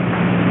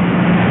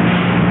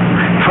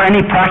 For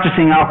any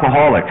practicing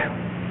alcoholic,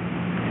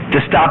 to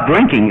stop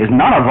drinking is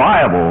not a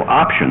viable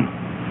option.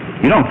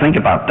 You don't think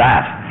about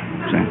that.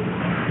 See?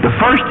 The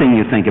first thing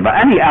you think about,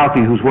 any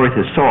alkie who's worth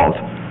his salt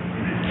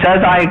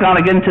says, I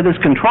got to get into this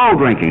control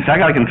drinking, so I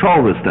got to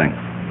control this thing.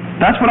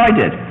 That's what I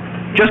did.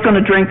 Just going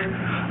to drink,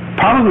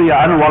 probably,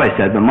 I don't know what I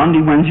said, but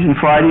Monday, Wednesdays, and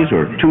Fridays,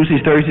 or Tuesdays,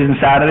 Thursdays, and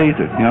Saturdays,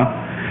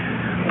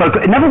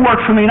 But it never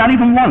worked for me, not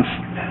even once.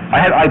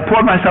 I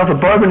poured myself a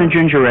bourbon and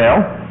ginger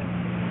ale,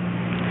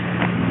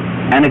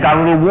 and it got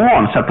a little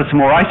warm, so I put some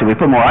more ice in. We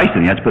put more ice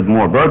in, you had to put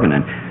more bourbon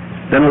in.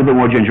 Then a little bit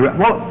more ginger ale.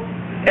 Well,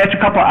 after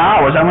a couple of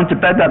hours, I went to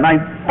bed that night,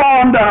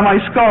 bombed out of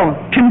my skull,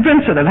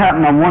 convinced that it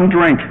happened on one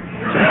drink.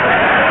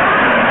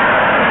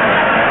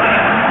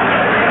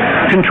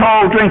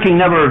 Controlled drinking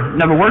never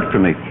worked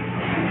for me.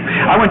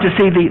 I went to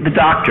see the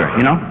doctor,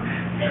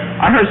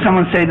 I heard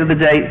someone say the other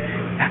day,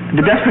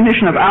 the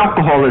definition of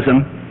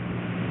alcoholism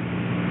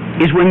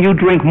is when you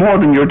drink more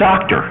than your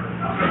doctor.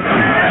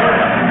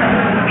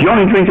 If you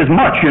only drink as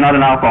much, you're not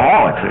an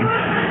alcoholic, see?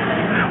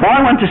 Well,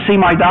 I went to see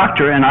my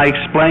doctor and I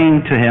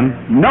explained to him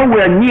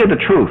nowhere near the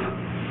truth.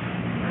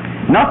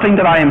 Nothing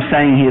that I am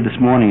saying here this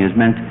morning is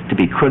meant to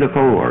be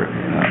critical or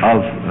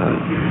of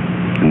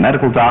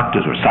medical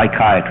doctors or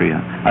psychiatry.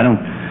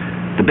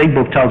 The big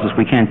book tells us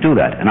we can't do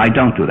that, and I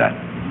don't do that.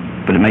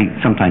 But it may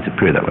sometimes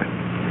appear that way.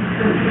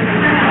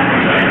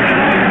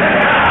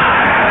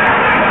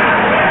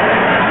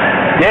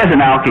 There's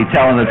an alkie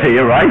telling it to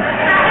you, right?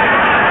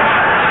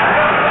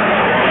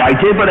 I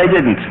did, but I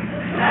didn't.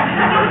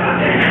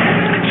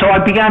 So I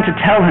began to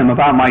tell him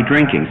about my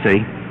drinking, see?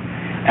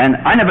 And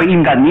I never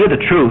even got near the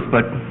truth,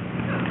 but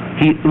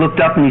he looked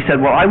up and he said,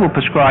 well, I will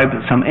prescribe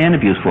some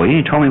Antabuse for you.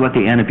 He told me what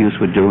the Antabuse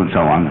would do and so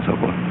on and so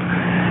forth.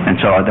 And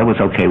so that was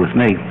okay with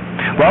me.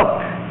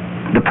 Well,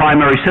 the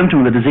primary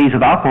symptom of the disease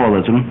of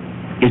alcoholism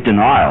is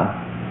denial,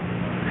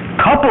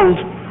 coupled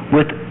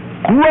with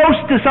gross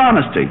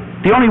dishonesty.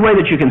 The only way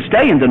that you can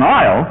stay in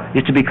denial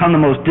is to become the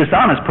most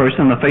dishonest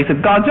person on the face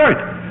of God's earth.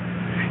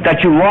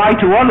 That you lie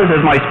to others,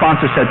 as my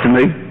sponsor said to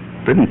me,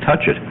 didn't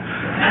touch it.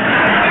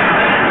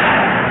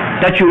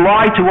 That you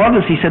lie to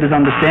others, he said, is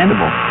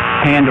understandable.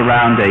 Hand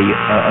around a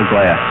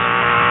glass.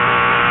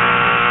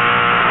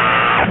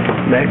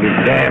 Maybe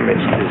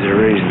damaged is the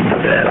reason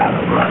for that, I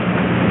don't know.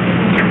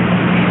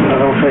 I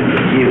don't think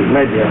it's you,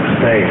 maybe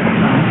upstairs.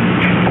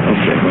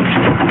 Okay.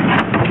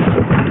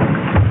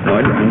 No,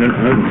 I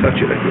didn't touch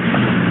it.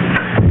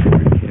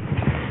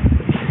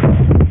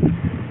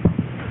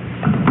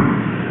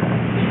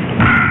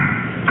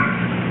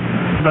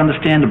 It's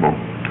understandable.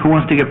 Who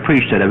wants to get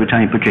preached at every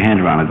time you put your hand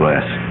around a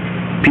glass?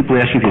 People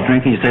ask you if you're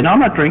drinking, you say, no, I'm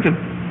not drinking.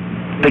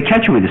 They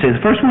catch you with it. They say,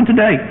 the first one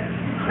today.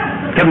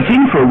 You haven't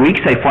seen you for a week,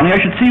 say, funny, I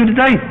should see you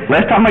today.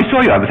 Last time I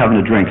saw you, I was having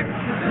a drink.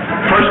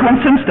 First one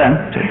since then.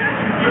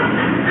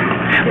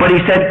 But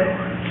he said,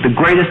 the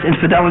greatest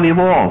infidelity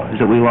of all is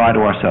that we lie to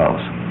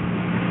ourselves.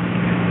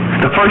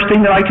 The first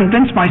thing that I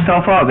convinced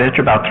myself of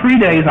after about 3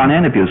 days on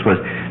Antabuse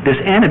was, this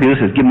Antabuse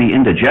has given me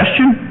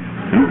indigestion,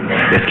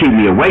 it's keeping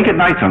me awake at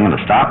night, so I'm going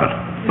to stop it.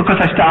 Because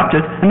I stopped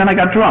it, and then I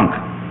got drunk.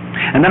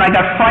 And then I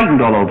got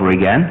frightened all over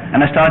again,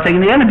 and I started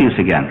taking the Antabuse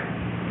again.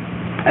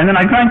 And then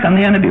I drank on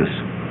the Antabuse.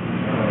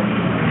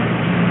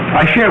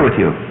 I share with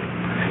you,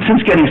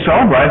 since getting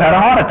sober, I've had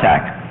a heart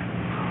attack.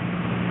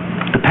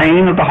 The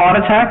pain of the heart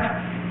attack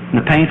and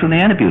the pain from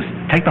the Antabuse.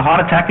 Take the heart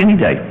attack any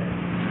day.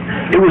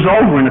 It was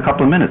over in a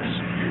couple of minutes.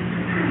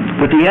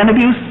 With the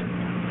Antabuse,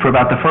 for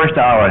about the first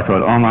hour, I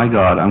thought, oh my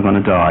God, I'm going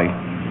to die.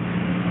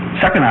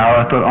 Second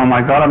hour, I thought, oh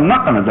my God, I'm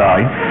not going to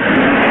die.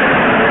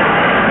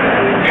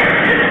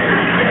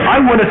 I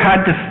I would have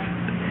had to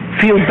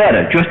feel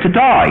better just to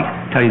die,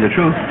 tell you the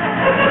truth.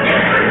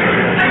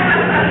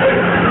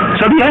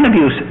 So the end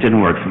abuse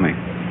didn't work for me.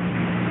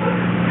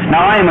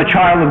 Now I am a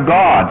child of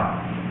God.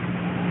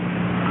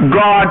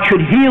 God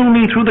should heal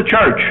me through the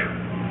church.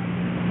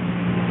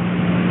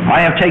 I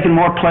have taken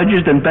more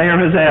pledges than Bayer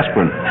has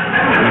aspirin.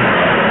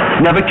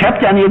 Never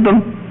kept any of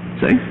them.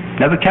 See?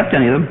 Never kept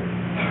any of them.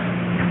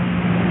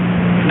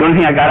 The only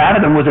thing I got out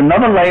of them was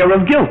another layer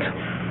of guilt.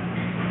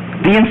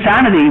 The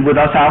insanity with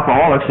us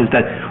alcoholics is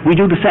that we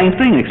do the same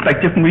thing and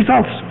expect different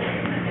results.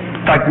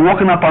 It's like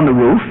walking up on the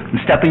roof and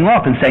stepping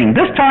off and saying,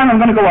 this time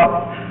I'm going to go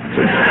up.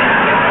 See?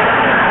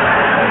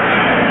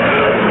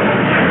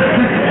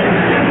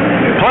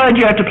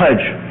 Pledge after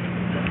pledge.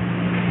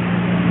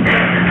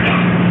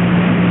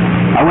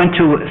 I went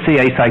to see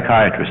a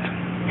psychiatrist.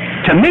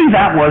 To me,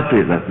 that was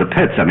the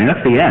pits. I mean,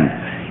 that's the end.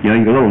 You know,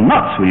 you get a little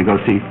nuts when you go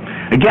see.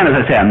 Again, as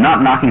I say, I'm not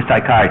knocking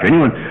psychiatry.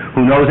 Anyone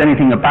who knows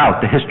anything about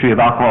the history of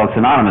Alcoholics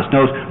Anonymous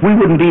knows we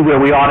wouldn't be where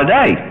we are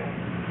today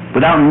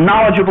without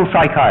knowledgeable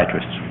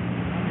psychiatrists.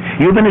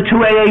 You've been to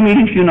 2 AA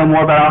meetings, you know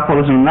more about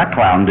alcoholism than that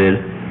clown did.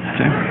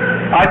 See?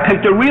 I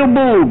picked a real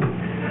boob.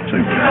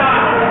 See?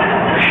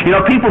 You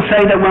know, people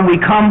say that when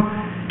we come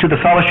to the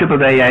fellowship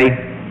of AA,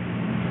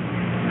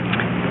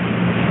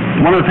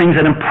 one of the things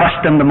that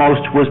impressed them the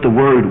most was the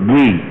word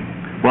we.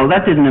 Well,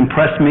 that didn't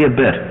impress me a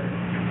bit.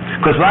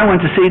 Because when I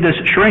went to see this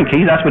shrink,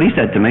 that's what he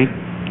said to me.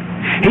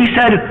 He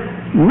said,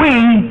 we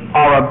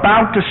are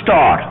about to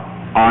start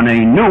on a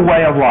new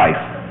way of life.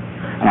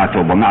 And I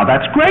thought, well, now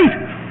that's great.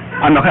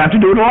 I'm not going to have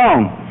to do it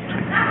alone.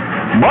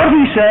 But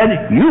he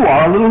said, you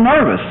are a little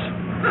nervous.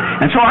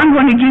 And so I'm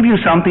going to give you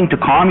something to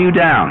calm you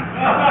down.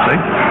 See?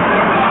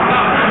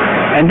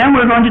 And then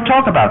we're going to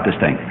talk about this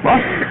thing. Well,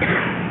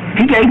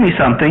 he gave me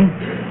something,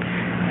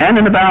 and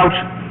in about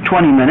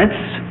 20 minutes,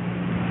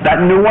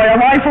 that new way of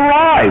life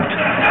arrived.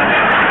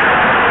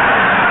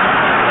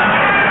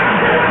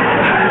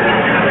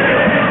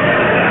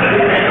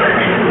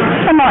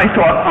 And I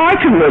thought, I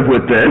can live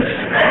with this.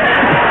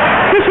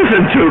 This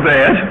isn't too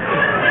bad.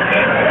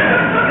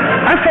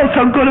 I felt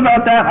so good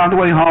about that. On the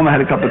way home, I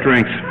had a couple of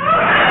drinks.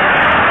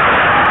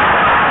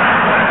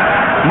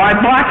 My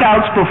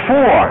blackouts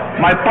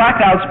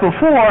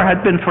before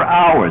had been for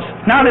hours.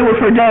 Now they were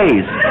for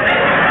days.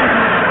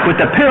 With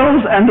the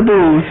pills and the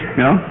booze,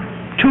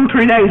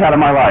 2-3 days out of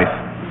my life.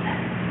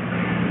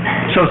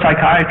 So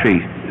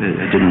psychiatry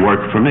didn't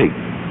work for me.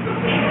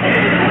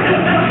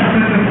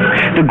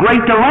 The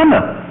great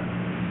dilemma,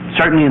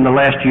 certainly in the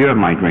last year of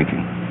my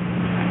drinking,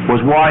 was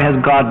why has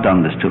God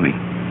done this to me?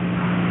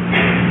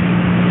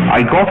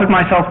 I offered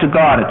myself to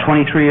God at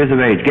 23 years of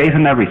age, gave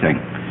him everything,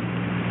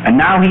 and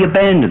now he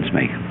abandons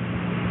me.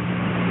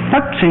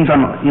 That seems,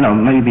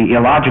 maybe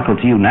illogical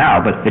to you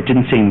now, but it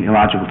didn't seem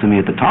illogical to me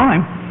at the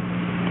time.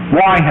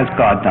 Why has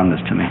God done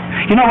this to me?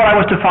 You know what I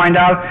was to find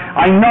out?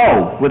 I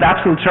know with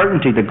absolute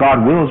certainty that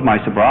God wills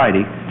my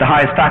sobriety. The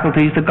highest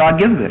faculties that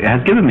God has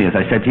given me, as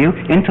I said to you,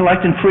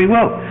 intellect and free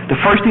will. The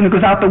first thing that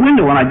goes out the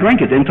window when I drink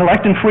is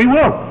intellect and free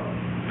will.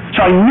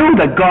 So I knew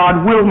that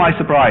God willed my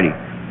sobriety.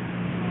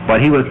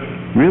 But he was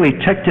really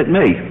ticked at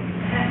me.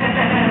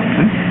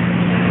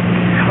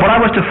 What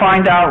I was to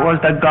find out was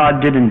that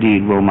God did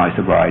indeed will my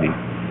sobriety.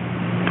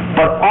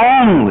 But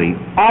only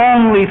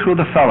through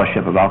the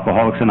fellowship of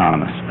Alcoholics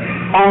Anonymous.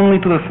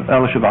 Only through the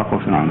fellowship of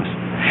Alcoholics Anonymous.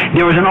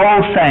 There is an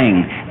old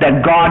saying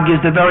that God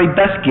gives the very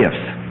best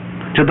gifts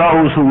to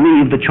those who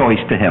leave the choice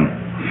to him.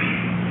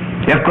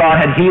 If God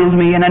had healed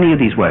me in any of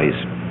these ways,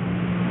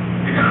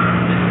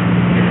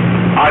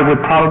 I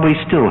would probably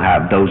still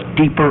have those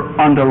deeper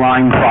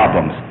underlying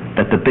problems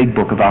that the big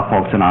book of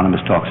Alcoholics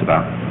Anonymous talks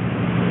about.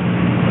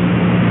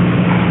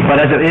 But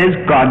as it is,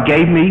 God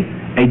gave me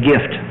a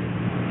gift.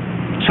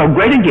 So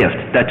great a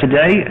gift that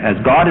today, as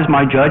God is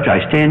my judge,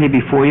 I stand here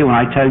before you and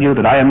I tell you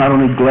that I am not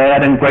only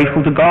glad and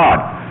grateful to God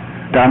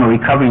that I'm a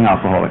recovering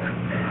alcoholic,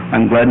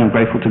 I'm glad and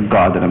grateful to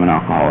God that I'm an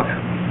alcoholic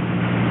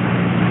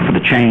for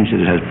the change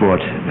that it has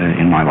brought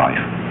in my life.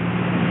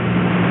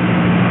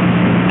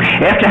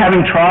 After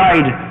having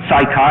tried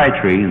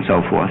psychiatry and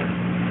so forth,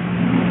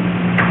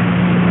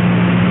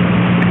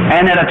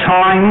 and at a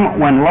time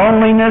when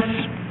loneliness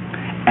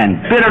and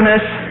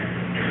bitterness,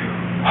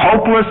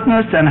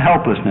 hopelessness and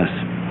helplessness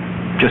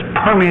just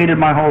permeated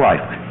my whole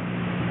life,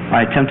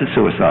 I attempted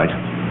suicide.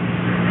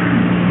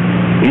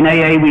 In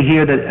AA, we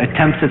hear that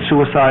attempts at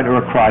suicide are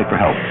a cry for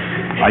help.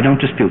 I don't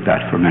dispute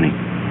that for many.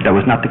 That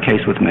was not the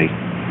case with me.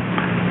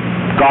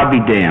 God be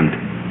damned.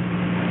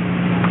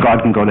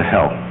 God can go to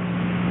hell.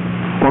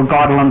 Or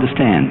God will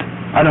understand.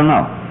 I don't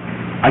know.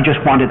 I just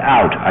wanted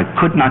out. I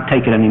could not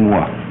take it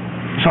anymore.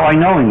 So I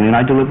knowingly and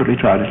I deliberately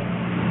tried it.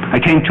 I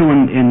came to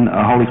in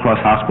Holy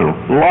Cross Hospital,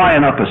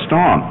 lying up a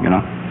storm, You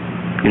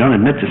don't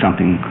admit to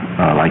something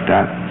like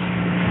that.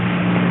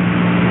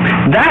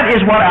 That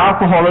is what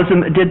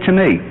alcoholism did to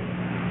me.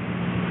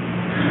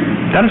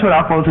 That is what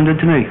alcoholism did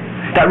to me.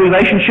 That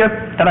relationship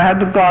that I had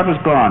with God was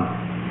gone.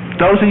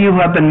 Those of you who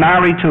have been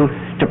married to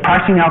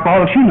practicing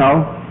alcoholics, you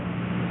know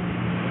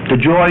the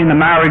joy in the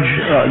marriage,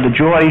 the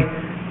joy,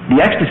 the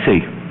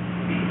ecstasy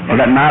or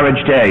that marriage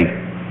day,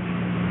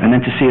 and then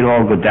to see it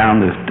all go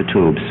down the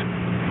tubes.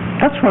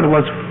 That's what it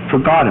was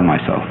for God and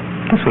myself.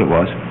 That's what it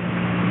was.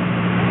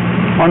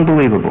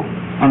 Unbelievable.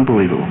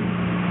 Unbelievable.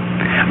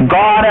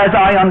 God, as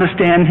I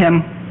understand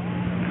him,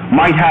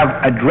 might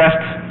have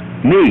addressed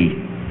me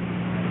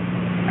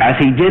as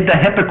he did the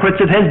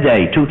hypocrites of his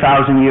day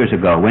 2,000 years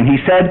ago, when he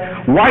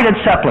said, whited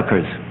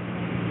sepulchres,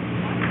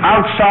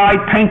 outside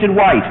painted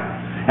white,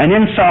 and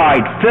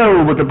inside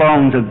filled with the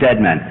bones of dead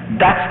men.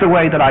 That's the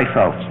way that I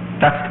felt.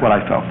 That's what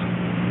I felt.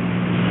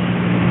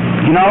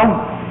 You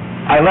know,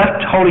 I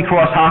left Holy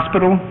Cross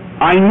Hospital.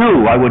 I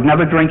knew I would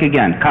never drink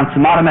again.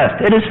 Consummatum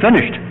est. It is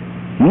finished.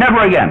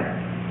 Never again.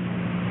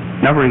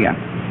 Never again.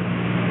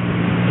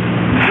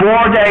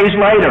 4 days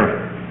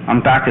later,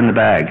 I'm back in the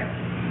bag.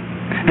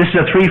 This is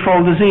a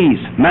threefold disease: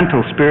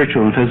 mental,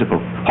 spiritual, and physical.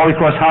 Holy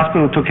Cross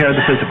Hospital took care of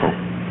the physical.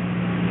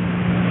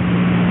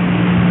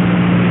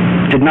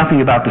 Did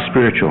nothing about the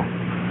spiritual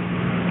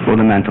or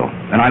the mental.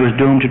 And I was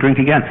doomed to drink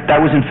again.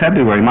 That was in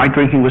February. My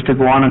drinking was to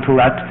go on until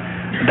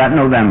that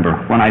November,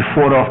 when I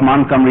fought off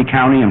Montgomery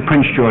County and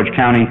Prince George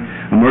County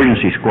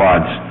emergency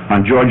squads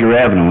on Georgia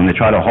Avenue when they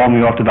tried to haul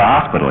me off to the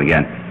hospital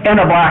again. In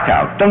a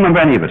blackout. Don't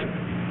remember any of it.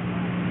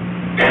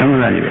 Don't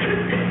remember any of it.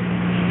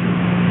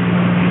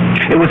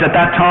 It was at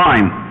that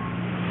time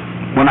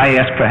when I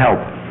asked for help.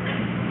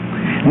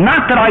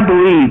 Not that I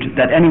believed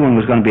that anyone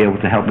was going to be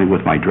able to help me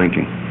with my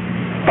drinking,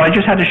 but I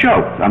just had to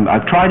show.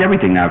 I've tried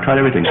everything now.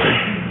 Tried everything.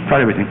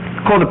 Tried everything.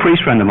 I called a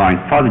priest friend of mine,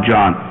 Father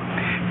John.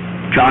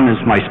 John is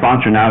my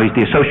sponsor now. He's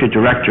the associate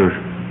director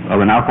of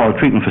an alcohol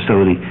treatment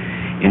facility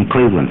in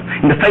Cleveland.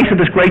 In the face of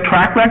this great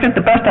track record,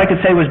 the best I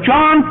could say was,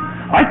 John,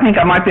 I think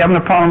I might be having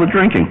a problem with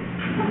drinking.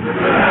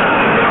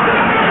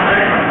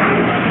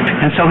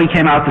 And so he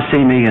came out to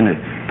see me, and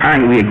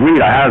apparently we agreed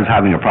I was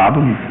having a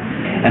problem.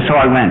 And so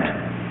I went.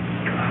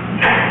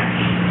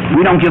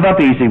 We don't give up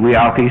easy, we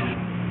alkies.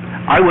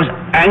 I was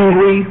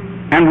angry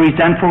and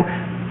resentful.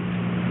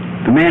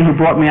 The man who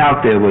brought me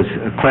out there was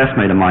a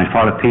classmate of mine,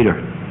 Father Peter.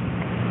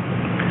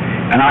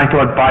 And I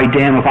thought, by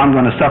damn, if I'm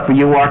going to suffer,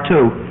 you are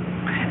too.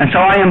 And so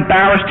I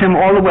embarrassed him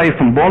all the way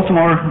from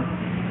Baltimore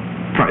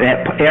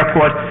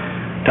Airport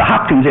to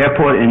Hopkins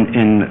Airport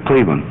in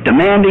Cleveland,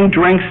 demanding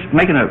drinks,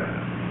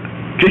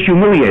 just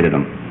humiliated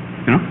him,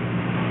 you know.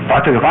 I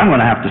thought, if I'm going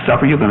to have to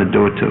suffer, you're going to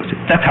do it too.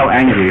 That's how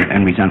angry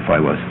and resentful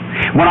I was.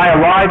 When I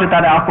arrived at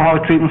that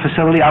alcoholic treatment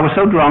facility, I was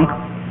so drunk,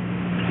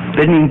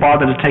 they didn't even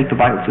bother to take the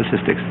vital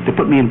statistics. They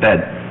put me in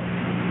bed.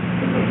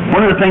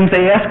 One of the things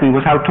they asked me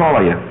was, how tall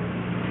are you?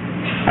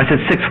 I said,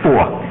 6'4".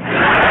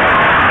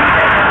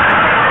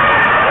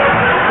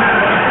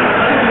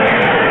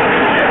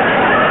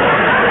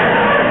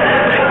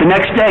 The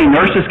next day,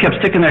 nurses kept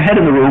sticking their head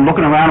in the room,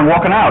 looking around and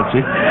walking out,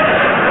 see?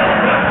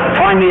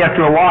 Finally,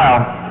 after a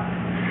while,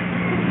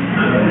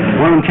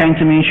 one of them came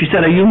to me and she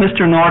said, are you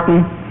Mr.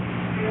 Norton?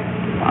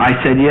 I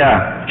said,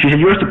 yeah. She said,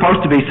 you're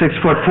supposed to be 6'4".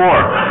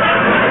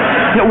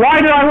 You know, why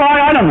did I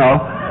lie? I don't know.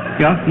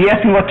 You know, you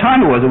asked me what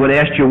time it was, I would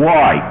have asked you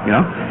why, you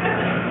know?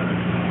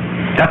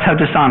 That's how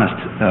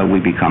dishonest we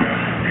become.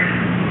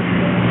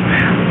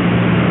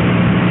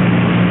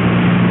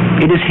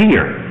 It is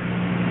here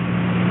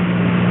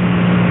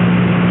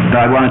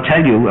that I want to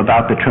tell you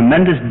about the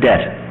tremendous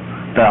debt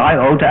that I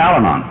owe to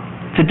Al-Anon.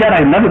 It's a debt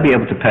I'll never be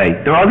able to pay.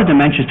 There are other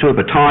dimensions to it,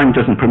 but time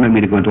doesn't permit me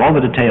to go into all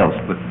the details.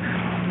 But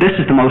this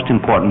is the most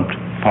important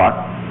part.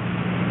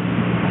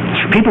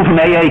 People from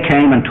AA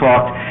came and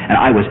talked, and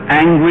I was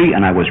angry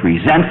and I was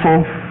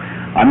resentful.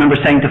 I remember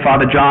saying to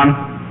Father John,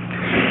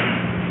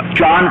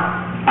 John,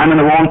 I'm in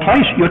the wrong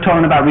place. You're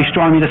talking about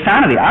restoring me to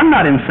sanity. I'm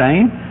not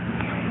insane.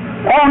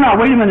 Oh, no,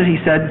 wait a minute, he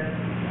said.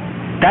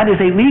 That is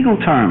a legal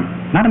term,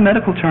 not a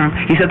medical term.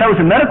 He said, that was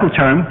a medical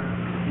term,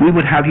 we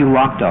would have you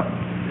locked up.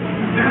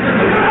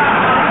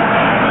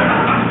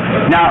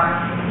 Now,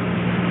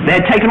 they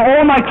had taken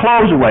all my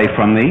clothes away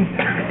from me.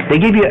 They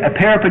give you a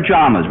pair of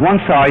pajamas. One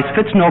size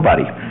fits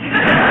nobody.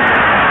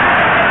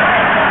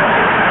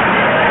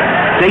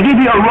 They give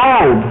you a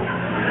robe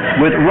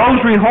with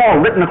Rosary Hall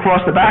written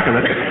across the back of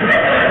it,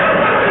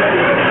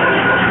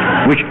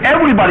 which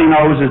everybody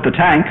knows is the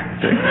tank,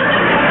 see?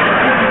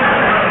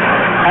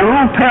 And a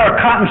little pair of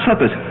cotton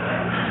slippers.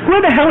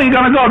 Where the hell are you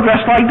going to go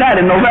dressed like that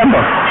in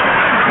November?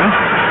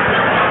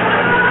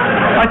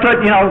 I thought,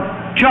 you know,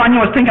 John, you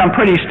must think I'm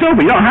pretty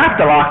stupid. You don't have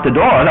to lock the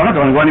doors. I'm not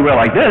going to go anywhere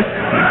like this.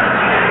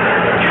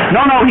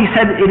 No, he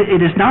said,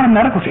 it is not a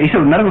medical term. He said,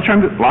 a medical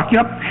term, lock you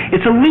up?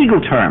 It's a legal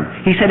term.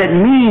 He said, it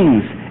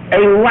means a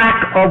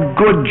lack of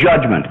good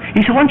judgment. He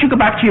said, why don't you go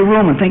back to your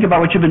room and think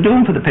about what you've been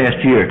doing for the past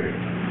year?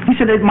 He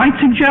said, it might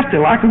suggest a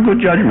lack of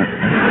good judgment.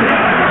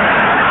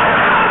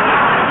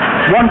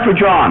 One for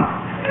John.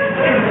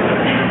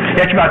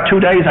 After about 2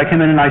 days, I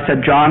came in and I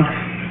said, John,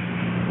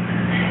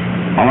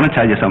 I want to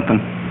tell you something.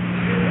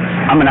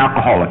 I'm an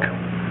alcoholic.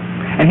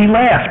 And he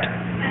laughed.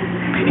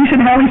 He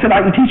said, hell, he said,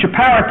 I can teach a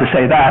parrot to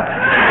say that.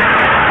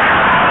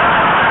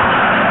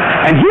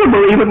 And he'll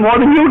believe it more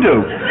than you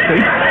do.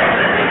 See?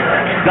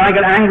 Then I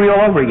got angry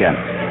all over again.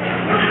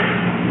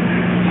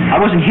 I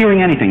wasn't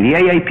hearing anything. The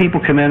AA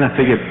people come in and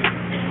figured,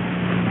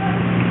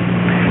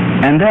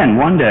 And then,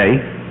 one day,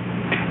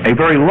 a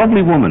very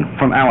lovely woman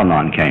from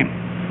Al-Anon came.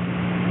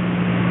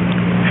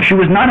 She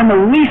was not in the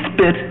least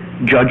bit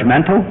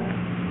judgmental.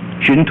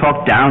 She didn't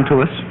talk down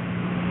to us.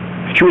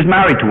 She was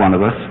married to one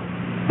of us,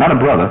 not a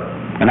brother,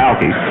 an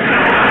alkie.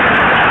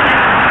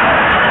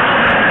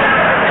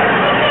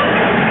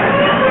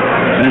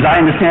 And as I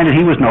understand it,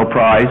 he was no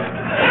prize.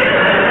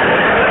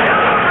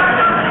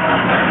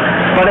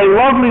 But a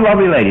lovely,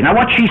 lovely lady. Now,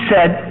 what she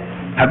said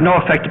had no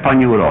effect upon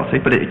you at all, see,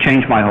 but it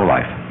changed my whole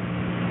life.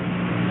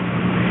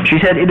 She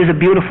said, "It is a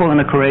beautiful and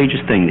a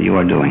courageous thing that you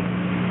are doing,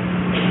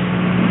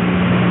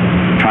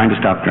 trying to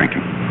stop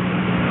drinking."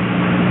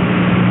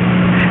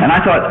 And I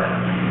thought,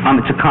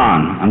 it's a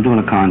con. I'm doing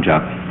a con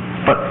job.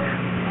 But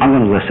I'm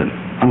going to listen.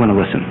 I'm going to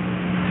listen.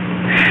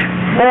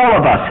 All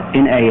of us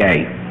in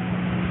AA,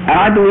 and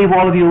I believe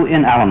all of you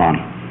in Al-Anon,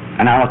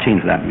 and Alateen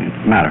for that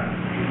matter,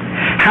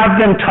 have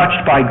been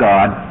touched by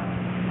God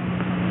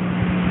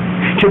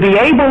to be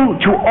able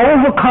to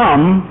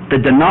overcome the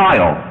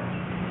denial,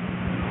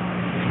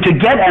 to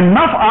get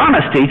enough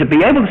honesty to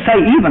be able to say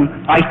even,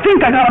 I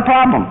think I got a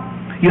problem.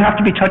 You have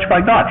to be touched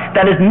by God.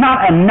 That is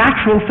not a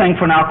natural thing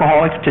for an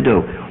alcoholic to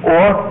do,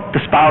 or the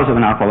spouse of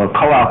an alcoholic,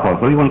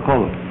 co-alcoholic, whatever you want to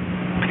call it.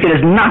 It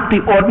is not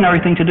the ordinary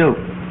thing to do.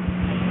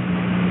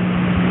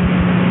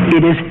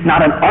 It is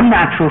not an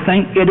unnatural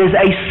thing. It is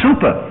a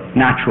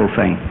supernatural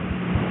thing.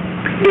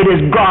 It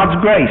is God's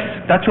grace.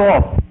 That's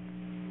all.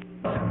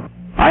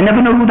 I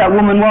never knew who that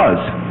woman was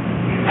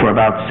for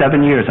about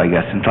 7 years, I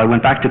guess, until I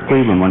went back to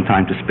Cleveland one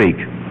time to speak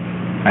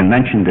and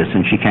mentioned this,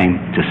 and she came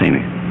to see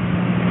me.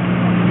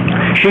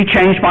 She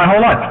changed my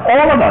whole life.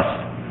 All of us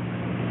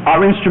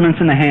are instruments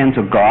in the hands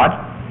of God.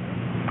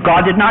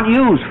 God did not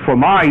use for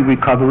my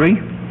recovery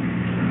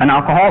an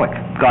alcoholic.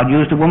 God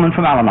used a woman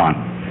from Al-Anon.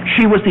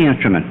 She was the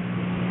instrument.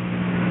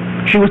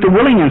 She was the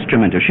willing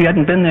instrument. If she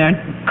hadn't been there,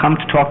 come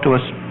to talk to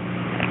us,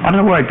 I don't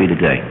know where I'd be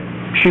today.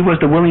 She was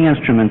the willing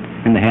instrument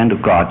in the hand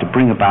of God to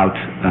bring about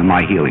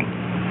my healing.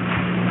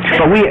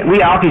 But we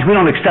alkies, we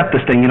don't accept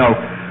this thing,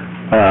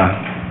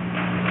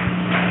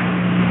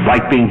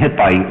 like being hit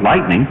by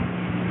lightning.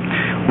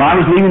 When I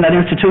was leaving that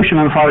institution,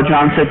 my Father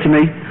John said to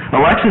me,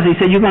 "Alexis," he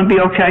said, "you're going to be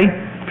okay?"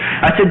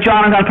 I said,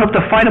 "John, I'm going to put up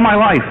the fight of my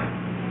life."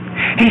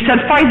 He said,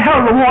 "Fight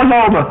hell, the war's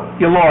over.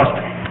 You're lost.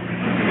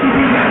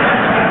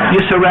 You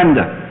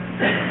surrender."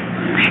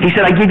 He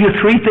said, "I give you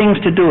 3 things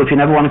to do if you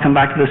never want to come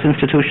back to this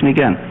institution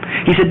again."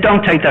 He said,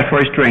 "Don't take that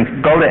first drink.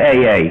 Go to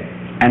AA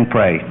and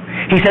pray."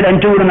 He said, "And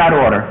do it in that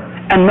order.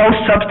 And no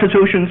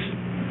substitutions.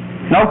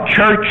 No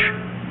church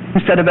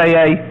instead of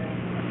AA.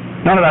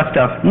 None of that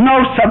stuff.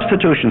 No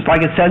substitutions,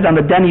 like it says on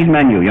the Denny's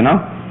menu,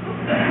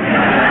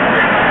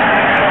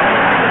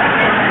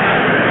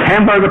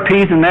 Hamburger,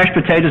 peas, and mashed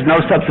potatoes, no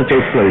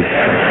substitutes, please."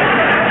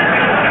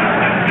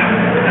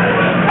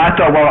 I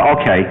thought, well,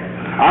 okay,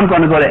 I'm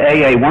going to go to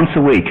AA once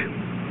a week.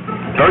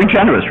 Very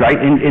generous,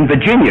 right? In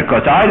Virginia,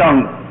 because I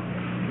don't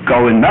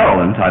go in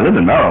Maryland. I live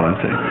in Maryland.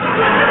 See?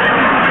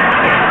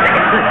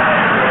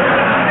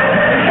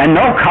 And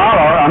no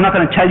collar. I'm not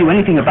going to tell you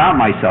anything about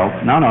myself.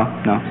 No.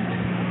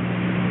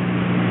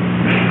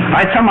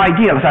 I had some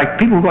idea. It was like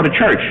people who go to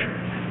church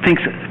think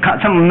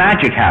some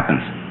magic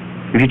happens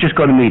if you just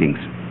go to meetings.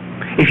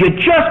 If you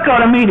just go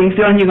to meetings,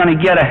 then you're going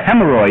to get a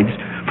hemorrhoids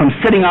from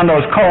sitting on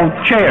those cold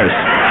chairs.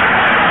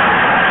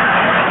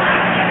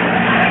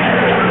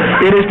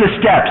 It is the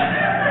steps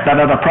that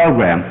are the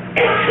program.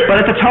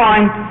 But at the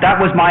time, that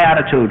was my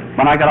attitude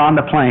when I got on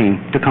the plane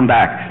to come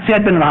back. See,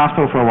 I'd been in the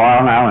hospital for a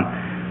while now, and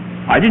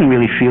I didn't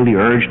really feel the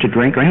urge to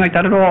drink or anything like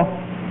that at all.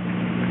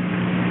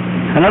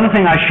 Another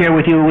thing I share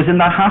with you was in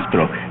that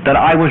hospital, that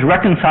I was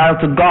reconciled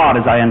to God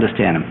as I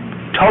understand Him.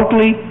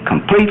 Totally,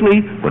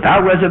 completely,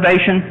 without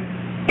reservation,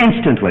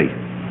 instantly.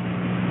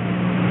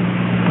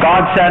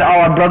 God said,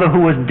 "Oh, our brother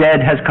who was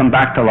dead has come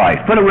back to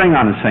life." Put a ring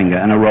on his finger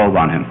and a robe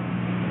on him.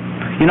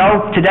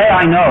 Today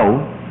I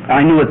know,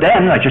 I knew it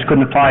then, I just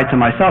couldn't apply it to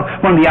myself.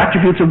 One of the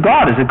attributes of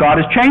God is that God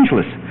is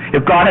changeless.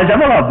 If God has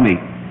ever loved me,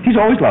 He's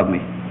always loved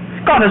me.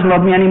 God doesn't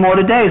love me any more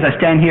today as I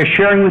stand here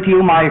sharing with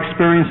you my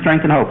experience,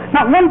 strength, and hope.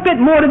 Not one bit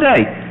more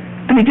today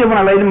than He did when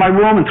I laid in my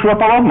room and threw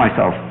up all over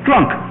myself,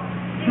 drunk.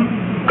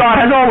 God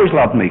has always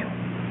loved me.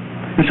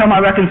 And so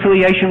my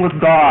reconciliation with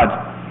God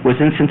was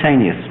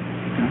instantaneous.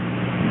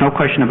 No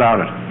question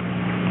about it.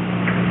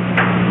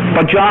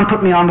 But John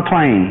put me on the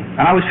plane,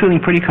 and I was feeling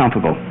pretty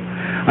comfortable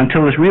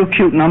until this real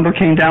cute number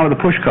came down with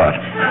a pushcart.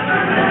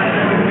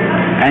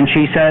 And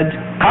she said,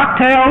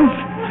 "Cocktails?"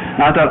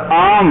 And I thought,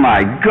 oh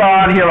my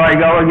God, here I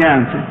go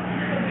again.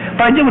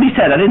 But I did what he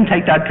said. I didn't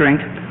take that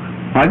drink.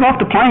 When I got off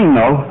the plane,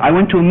 though, I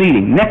went to a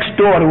meeting next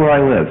door to where I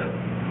live.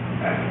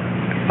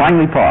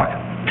 Langley Park.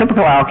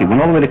 Typical alkie.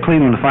 Went all the way to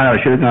Cleveland to find out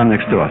I should have gone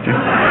next door. See?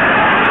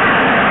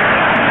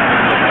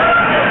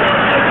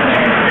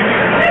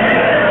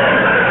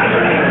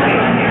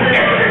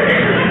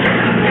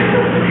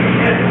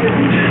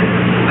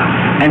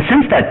 And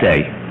since that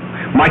day,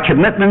 my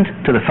commitment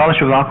to the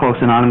Fellowship of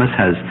Alcoholics Anonymous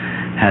has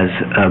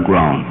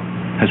grown.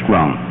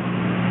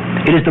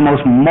 It is the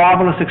most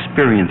marvelous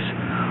experience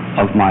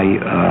of my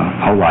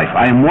whole life.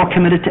 I am more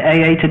committed to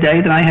AA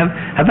today than I have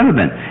ever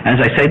been. And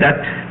as I say, that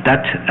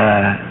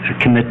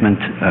commitment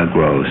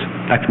grows.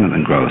 That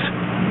commitment grows.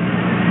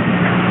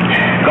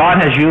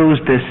 God has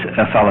used this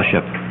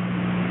fellowship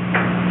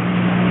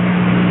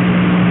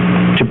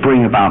to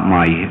bring about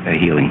my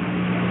healing.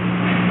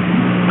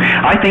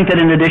 I think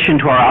that in addition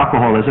to our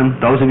alcoholism,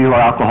 those of you who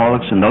are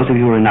alcoholics and those of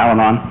you who are in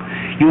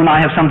Al-Anon, you and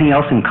I have something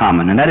else in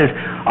common, and that is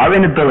our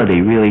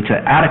inability really to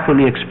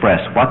adequately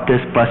express what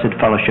this blessed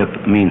fellowship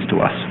means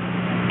to us.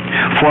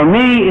 For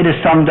me, it is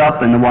summed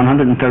up in the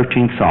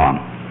 113th Psalm.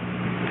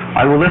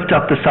 I will lift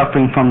up the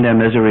suffering from their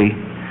misery,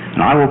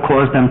 and I will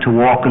cause them to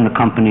walk in the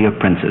company of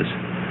princes,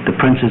 the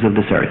princes of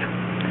this earth.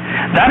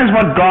 That is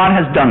what God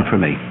has done for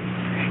me.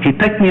 He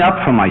picked me up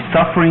from my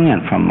suffering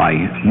and from my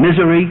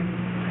misery,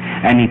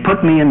 and He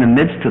put me in the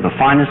midst of the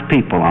finest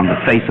people on the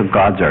face of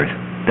God's earth.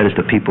 That is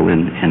the people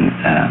in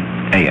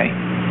AA,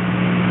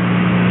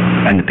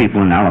 and the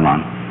people in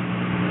Al-Anon,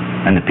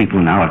 and the people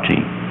in our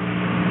team.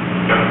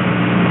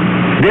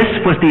 This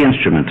was the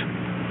instrument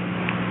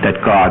that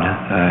God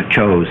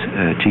chose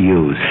to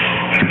use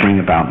to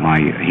bring about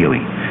my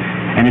healing.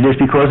 And it is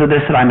because of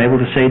this that I'm able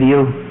to say to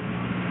you,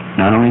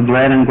 not only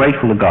glad and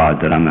grateful to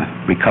God that I'm a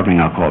recovering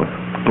alcoholic,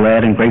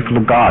 glad and grateful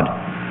to God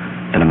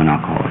that I'm an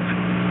alcoholic.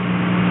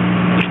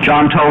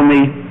 John told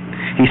me,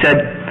 he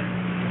said,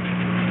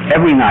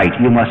 every night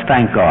you must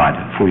thank God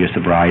for your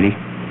sobriety,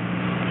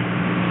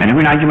 and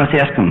every night you must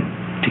ask Him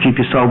to keep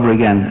you sober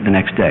again the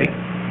next day.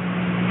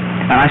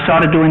 And I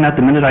started doing that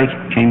the minute I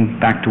came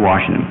back to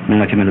Washington, the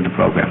minute I came into the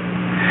program.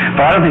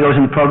 But I don't think I was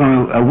in the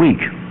program a week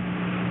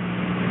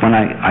when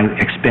I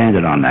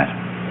expanded on that.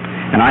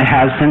 And I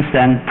have since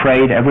then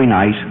prayed every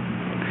night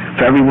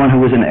for everyone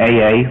who was in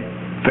AA,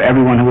 for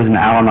everyone who was in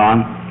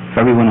Al-Anon, for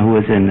everyone who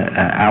was in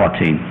our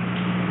team.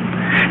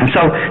 And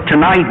so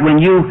tonight, when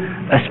you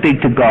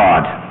speak to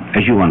God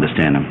as you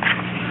understand Him,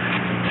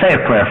 say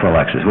a prayer for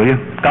Alexis, will you?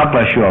 God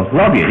bless you all.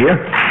 Love you, dear.